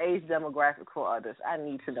is the age demographic for artists? I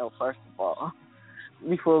need to know, first of all,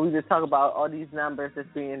 before we just talk about all these numbers that's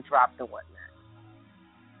being dropped and whatnot.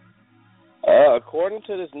 According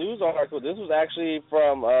to this news article, this was actually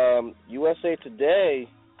from USA Today.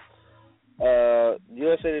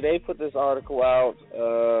 USA Today put this article out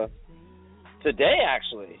today,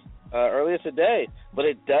 actually, earlier today, but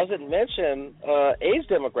it doesn't mention age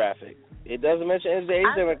demographic. It doesn't mention the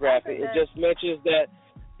age demographic. It just mentions that,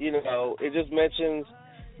 it just mentions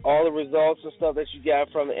all the results and stuff that you got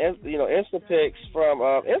from the, Instapics from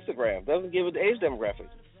Instagram. Doesn't give it the age demographic.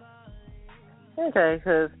 Okay,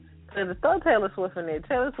 because to throw Taylor Swift in there,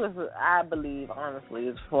 Taylor Swift, I believe, honestly,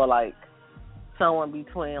 is for, someone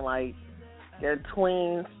between, their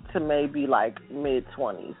tweens to maybe,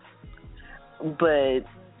 mid-20s. But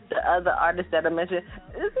the other artists that I mentioned,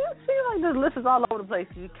 it seems like this list is all over the place.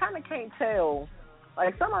 You kind of can't tell.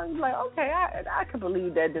 Sometimes you're like, okay, I could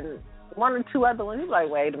believe that. Then one or two other ones, you're like,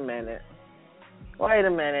 wait a minute. I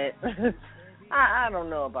don't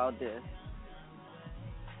know about this.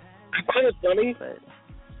 Kind of funny.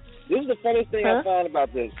 This is the funniest thing I found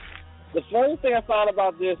about this. The funniest thing I found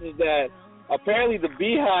about this is that apparently the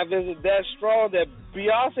Beehive isn't that strong that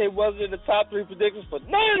Beyonce wasn't in the top 3 predictions for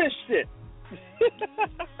none of this shit.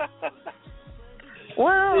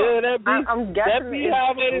 Well, yeah, I'm guessing that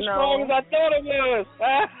Beehive ain't as strong as I thought it was.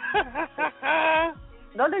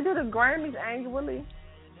 Don't they do the Grammys annually?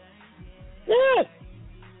 Yeah.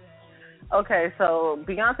 Okay, so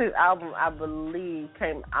Beyonce's album, I believe,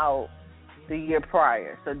 came out the year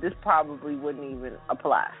prior, so this probably wouldn't even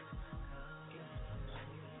apply.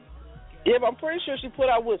 Yeah, but I'm pretty sure she put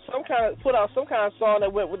out some kind of song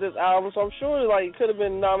that went with this album, so I'm sure it could have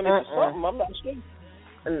been nominated for something. I'm not sure.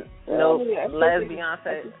 No, last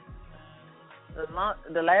Beyonce.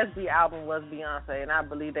 The last B album was Beyonce, and I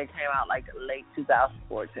believe they came out like late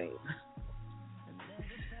 2014.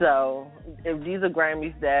 So if these are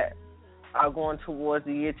Grammys that are going towards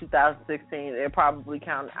the year 2016, they're probably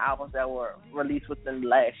counting albums that were released within the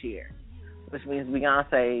last year, which means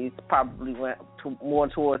Beyonce's probably went more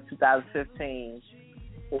towards 2015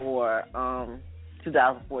 or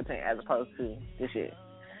 2014 as opposed to this year.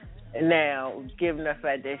 And now, given the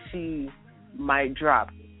fact that she might drop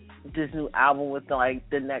this new album within like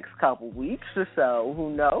the next couple weeks or so,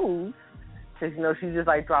 who knows? Because, she's just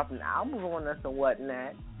like dropping albums on us and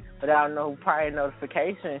whatnot. But I don't know, prior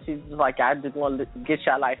notification, she's just like, I just want to get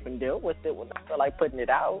your life and deal with it when I feel like putting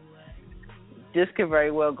it out. This could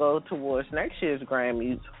very well go towards next year's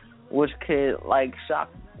Grammys, which could, like,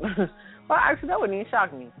 shock. Well, actually, that wouldn't even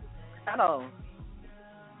shock me at all.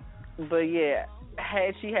 But, yeah,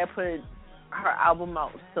 had she had put her album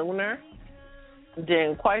out sooner,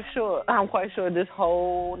 then I'm quite sure this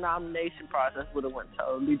whole nomination process would have went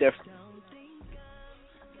totally different.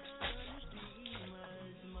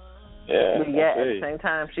 Yeah, but yet, at the same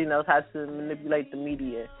time, she knows how to manipulate the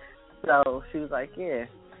media. So she was like, yeah,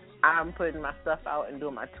 I'm putting my stuff out and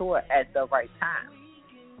doing my tour at the right time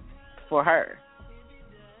for her.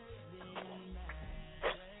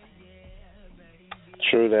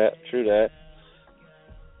 True that.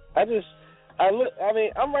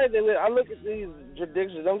 I'm right there. I look at these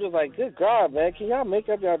predictions. I'm just like, good God, man, can y'all make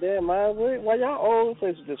up y'all damn mind? Why y'all all over the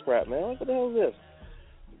place with this crap, man? What the hell is this?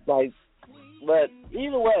 Like, but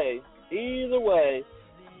either way,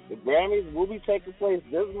 the Grammys will be taking place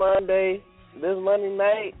this Monday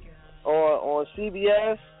night on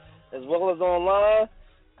CBS as well as online.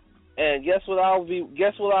 And guess what I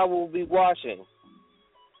will be watching?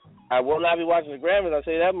 I will not be watching the Grammys. I'll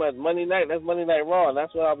say that much. Monday night. That's Monday Night Raw.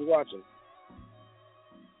 That's what I'll be watching.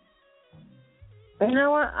 You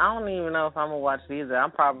know what? I don't even know if I'm gonna watch it either.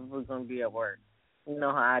 I'm probably gonna be at work. You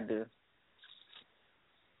know how I do.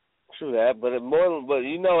 True that, but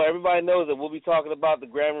everybody knows that we'll be talking about the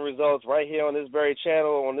Grammy results right here on this very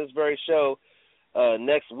channel, on this very show,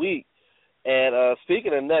 next week. And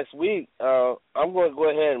speaking of next week, I'm going to go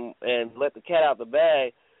ahead and let the cat out the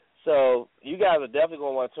bag. So you guys are definitely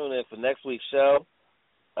going to want to tune in for next week's show.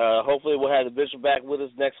 Hopefully we'll have the Bishop back with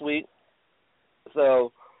us next week.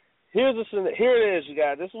 So here it is, you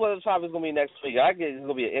guys. This is what the topic is going to be next week. I get it's going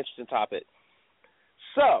to be an interesting topic.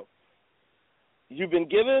 So you've been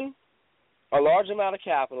given a large amount of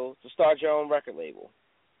capital to start your own record label,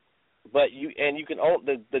 but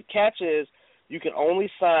the catch is you can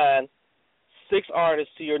only sign 6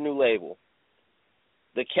 artists to your new label.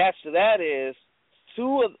 The catch to that is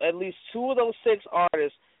at least two of those 6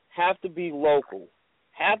 artists have to be local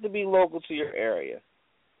to your area.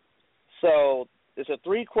 So it's a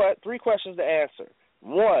three questions to answer.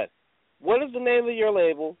 1, what is the name of your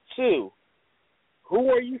label? 2, who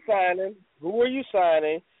are you signing?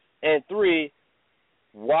 And 3,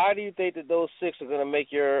 why do you think that those 6 are going to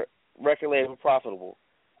make your record label profitable?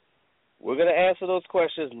 We're going to answer those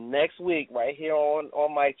questions next week right here on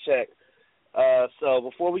Mic Check. So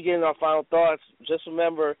before we get into our final thoughts, just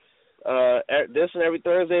remember, this and every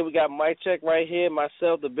Thursday we got Mic Check right here.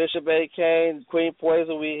 Myself, the Bishop A. Kane, Queen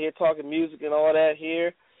Poison, we here talking music and all that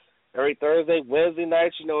here. Every Thursday, Wednesday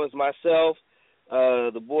nights, it's myself,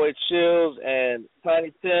 the boy Chills, and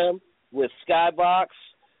Tiny Tim with Skybox.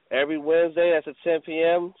 Every Wednesday, that's at 10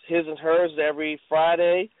 p.m. His and Hers every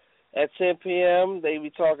Friday at 10 p.m. They be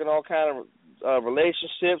talking all kind of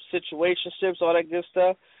relationships, situationships, all that good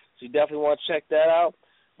stuff. So you definitely want to check that out.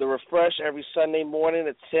 The Refresh every Sunday morning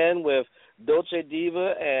at 10 with Dolce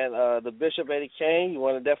Diva and the Bishop Eddie Kane. You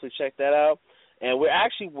want to definitely check that out. And we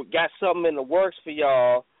actually got something in the works for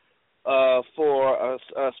y'all for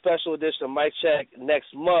a special edition of Mic Check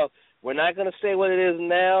next month. We're not going to say what it is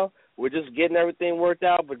now. We're just getting everything worked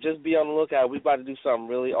out, but just be on the lookout. We're about to do something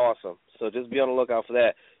really awesome. So just be on the lookout for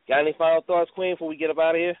that. Got any final thoughts, Queen, before we get up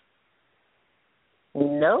out of here?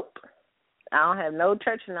 Nope. I don't have no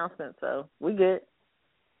church announcement, so we good.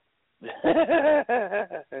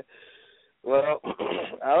 Well,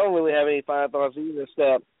 I don't really have any final thoughts either,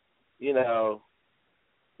 except,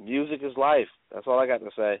 music is life. That's all I got to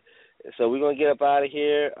say. So we're going to get up out of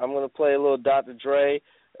here. I'm going to play a little Dr. Dre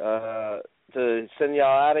to send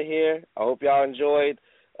y'all out of here. I hope y'all enjoyed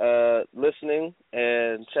listening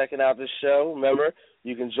and checking out this show. Remember,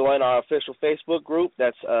 you can join our official Facebook group.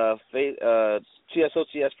 That's TSOTS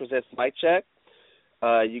Presents Mic Check.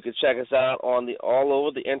 You can check us out all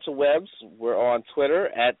over the interwebs. We're on Twitter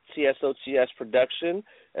at TSOTS Production,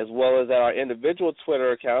 as well as at our individual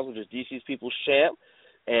Twitter accounts, which is DC's People's Champ.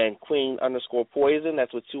 and Queen_Poison.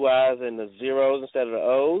 That's with 2 I's and the zeros instead of the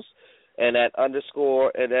O's. And at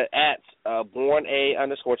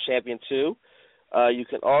Born_A_Champion2. You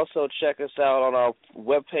can also check us out on our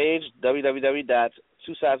webpage,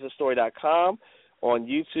 www.twosidesofthestory.com, on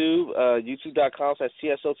YouTube,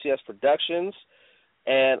 youtube.com/TSOTS Productions.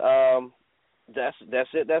 And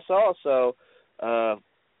that's it. That's all. So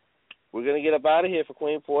we're going to get up out of here for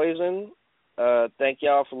Queen Poison. Thank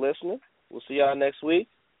y'all for listening. We'll see y'all next week.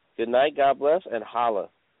 Good night. God bless. And holla.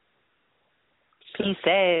 Peace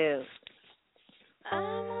out.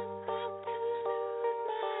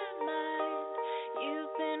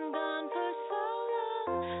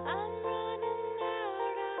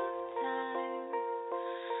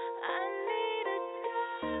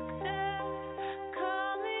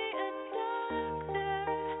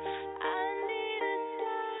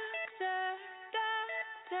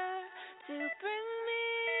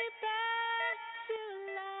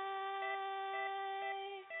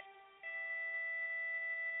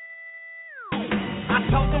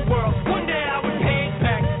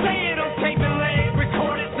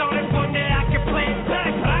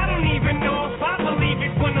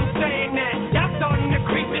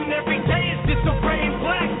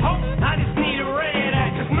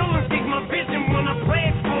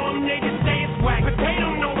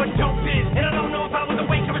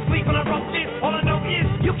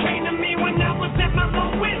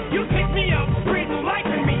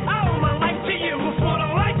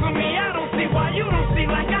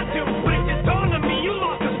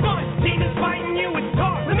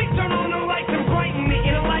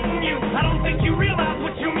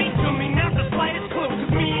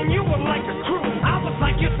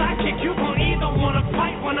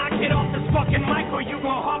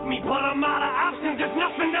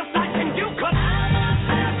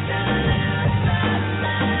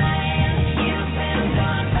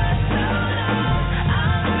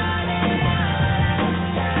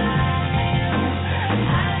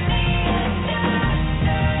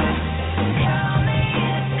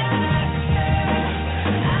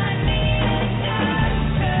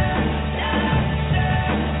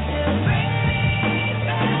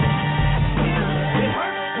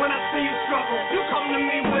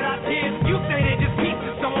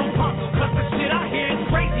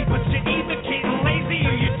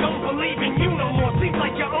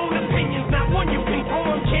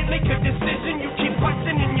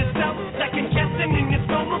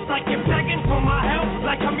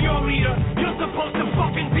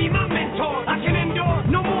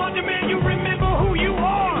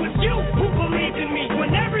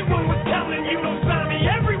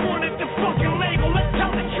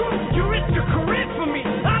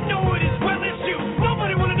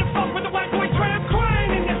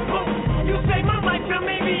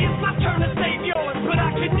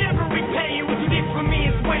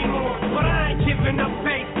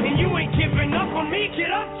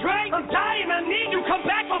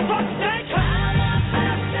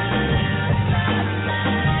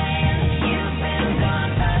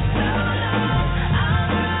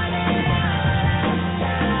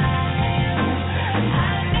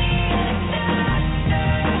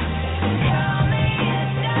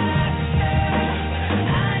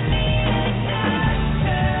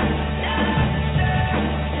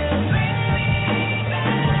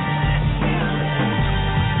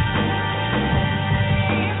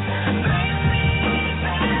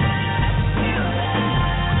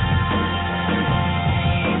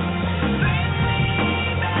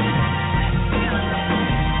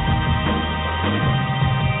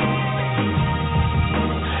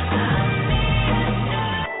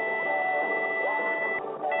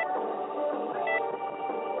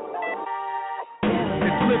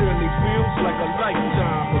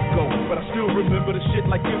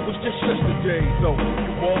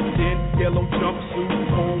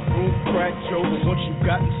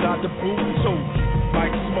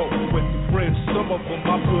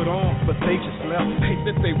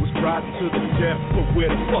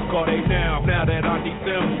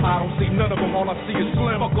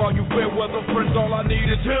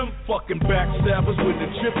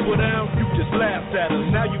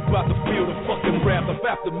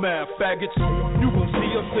 Faggots, you gon'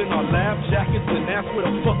 see us in our lab jackets and ask where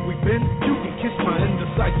the fuck we been. You can kiss my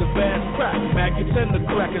indecisive ass, crack maggots and the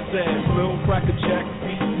cracker's ass. Little cracker jack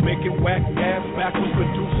beat, making whack ass backwards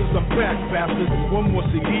producers. I'm back, bastards. One more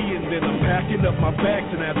CD and then I'm packing up my bags.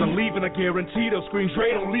 And as I'm leaving, I guarantee they'll scream,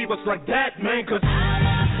 Dre, don't leave us like that, man, 'cause